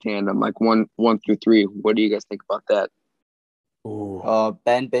starting tandem, like one through three? What do you guys think about that? Ooh.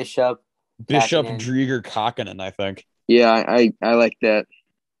 Ben Bishop, Bishop, Kakkonen. Driedger, Kakkonen, I think. Yeah, I like that.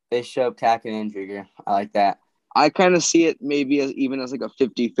 Bishop, Kakkonen, and Drieger. I like that. I kind of see it maybe as even as like a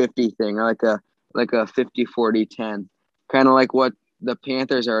 50-50 thing, or like a 50-40-10. Kind of like what the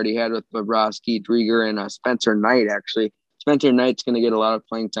Panthers already had with Bobrovsky, Driedger, and Spencer Knight. Actually, Spencer Knight's going to get a lot of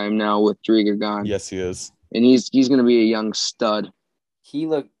playing time now with Driedger gone. Yes, he is. And he's going to be a young stud. He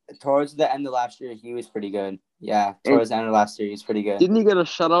looked towards the end of last year. He was pretty good. Yeah, towards the end of last year, he was pretty good. Didn't he get a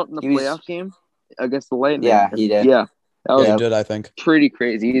shutout in the He was- playoff game against the Lightning? Yeah, he did. Yeah, that was He did, I think. pretty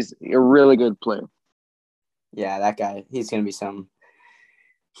crazy. He's a really good player. Yeah, that guy. He's gonna be some.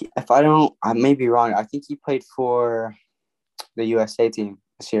 If I don't, I may be wrong. I think he played for the USA team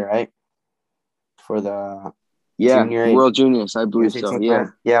this year, right? For the Yeah, Junior- World Juniors, I believe USA so. team Yeah.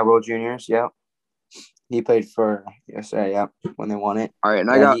 player. Yeah, World Juniors. Yeah, he played for USA. Yeah, when they won it. All right, and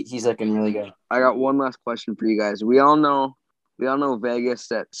Yeah, he's looking really good. I got one last question for you guys. We all know Vegas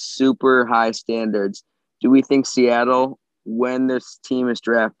set super high standards. Do we think Seattle, when this team is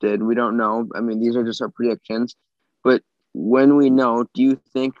drafted, we don't know. I mean, these are just our predictions. But when we know, do you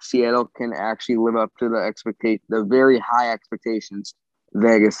think Seattle can actually live up to the very high expectations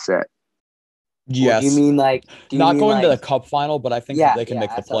Vegas set? Yes. Well, do you mean like Not going to the Cup final, but I think that they can make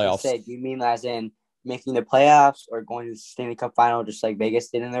the that's what I was playoffs. gonna say. Do you mean as in making the playoffs or going to the Stanley Cup final, just like Vegas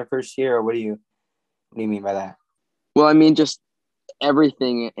did in their first year, or what do you mean by that? Well, I mean, just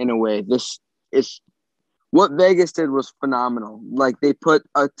everything in a way. This is what Vegas did was phenomenal. Like they put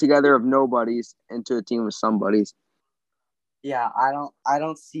together of nobodies into a team of somebodies. Yeah, I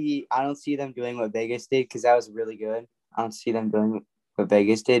don't see them doing what Vegas did because that was really good. I don't see them doing what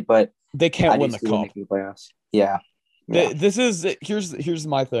Vegas did, but They I can't do win the see them Cup. making the playoffs. Yeah. Yeah. This is here's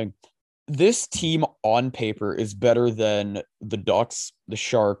my thing. This team on paper is better than the Ducks, the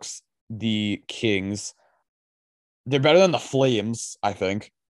Sharks, the Kings. They're better than the Flames, I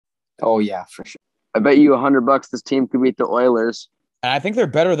think. Oh yeah, for sure. I bet you $100 this team could beat the Oilers. And I think they're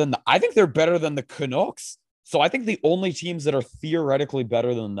better than the Canucks. So I think the only teams that are theoretically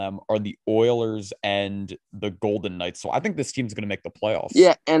better than them are the Oilers and the Golden Knights. So I think this team's going to make the playoffs.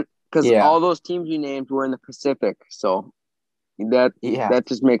 Yeah, and because Yeah. all those teams you named were in the Pacific, so that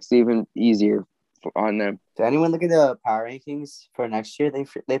just makes it even easier on them. Did anyone look at the power rankings for next year?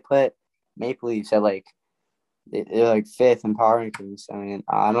 They put Maple Leafs at like they're like fifth in power rankings. I mean,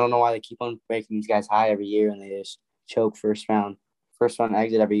 I don't know why they keep on ranking these guys high every year and they just choke first round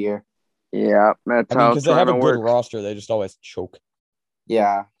exit every year. Yeah, that's I mean, how because they have a Toronto good works. roster, they just always choke.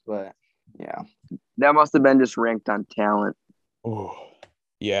 Yeah, but yeah, That must have been just ranked on talent. Oh,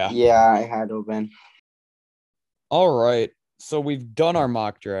 yeah. yeah, it had to have been. All right. So we've done our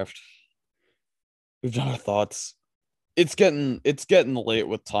mock draft. We've done our thoughts. It's getting late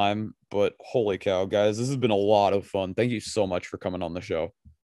with time, but holy cow, guys, this has been a lot of fun. Thank you so much for coming on the show.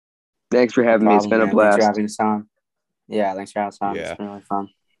 Thanks for having me. It's been a Thanks for blast. having us on. Yeah, thanks for having us on. Yeah. It's been really fun.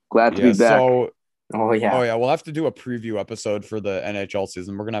 Glad to be back. So Oh yeah. Oh yeah, we'll have to do a preview episode for the NHL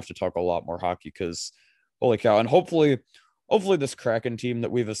season. We're gonna have to talk a lot more hockey because, holy cow! And hopefully this Kraken team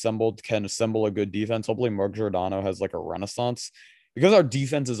that we've assembled can assemble a good defense. Hopefully Mark Giordano has like a renaissance because our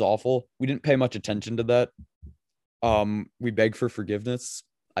defense is awful. We didn't pay much attention to that. We beg for forgiveness.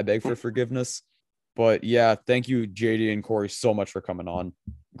 I beg for forgiveness. But yeah, thank you, JD and Corey, so much for coming on.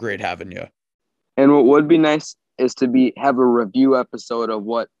 Great having you. And what would be nice is to have a review episode of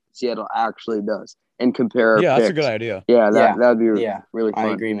what Seattle actually does and compare our Yeah, that's a picks. good idea. Yeah, that'd be really fun.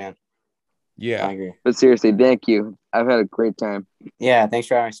 I agree, man. Yeah. I agree. But seriously, thank you. I've had a great time. Yeah, thanks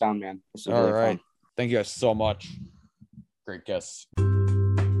for having us on, man. This was All really right. fun. Thank you guys so much. Great guests.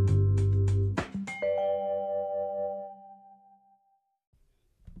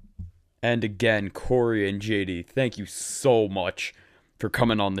 And again, Corey and JD, thank you so much for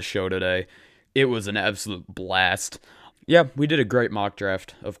coming on the show today. It was an absolute blast. Yeah, we did a great mock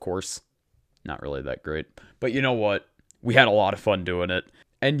draft, of course. Not really that great. But you know what? We had a lot of fun doing it.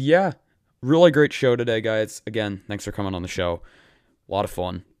 And yeah, really great show today, guys. Again, thanks for coming on the show. A lot of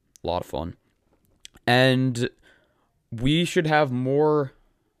fun. A lot of fun. And we should have a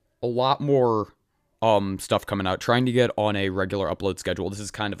lot more stuff coming out. Trying to get on a regular upload schedule. This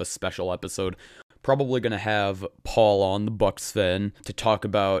is kind of a special episode. Probably going to have Paul on, the Bucks fan, to talk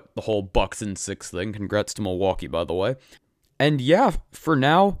about the whole Bucks in 6 thing. Congrats to Milwaukee, by the way. And yeah, for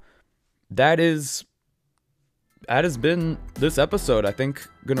now, that has been this episode. I think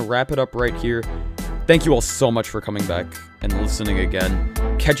I'm going to wrap it up right here. Thank you all so much for coming back and listening again.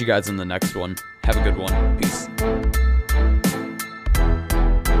 Catch you guys in the next one. Have a good one. Peace.